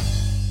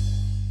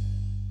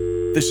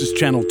 This is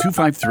Channel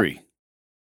 253.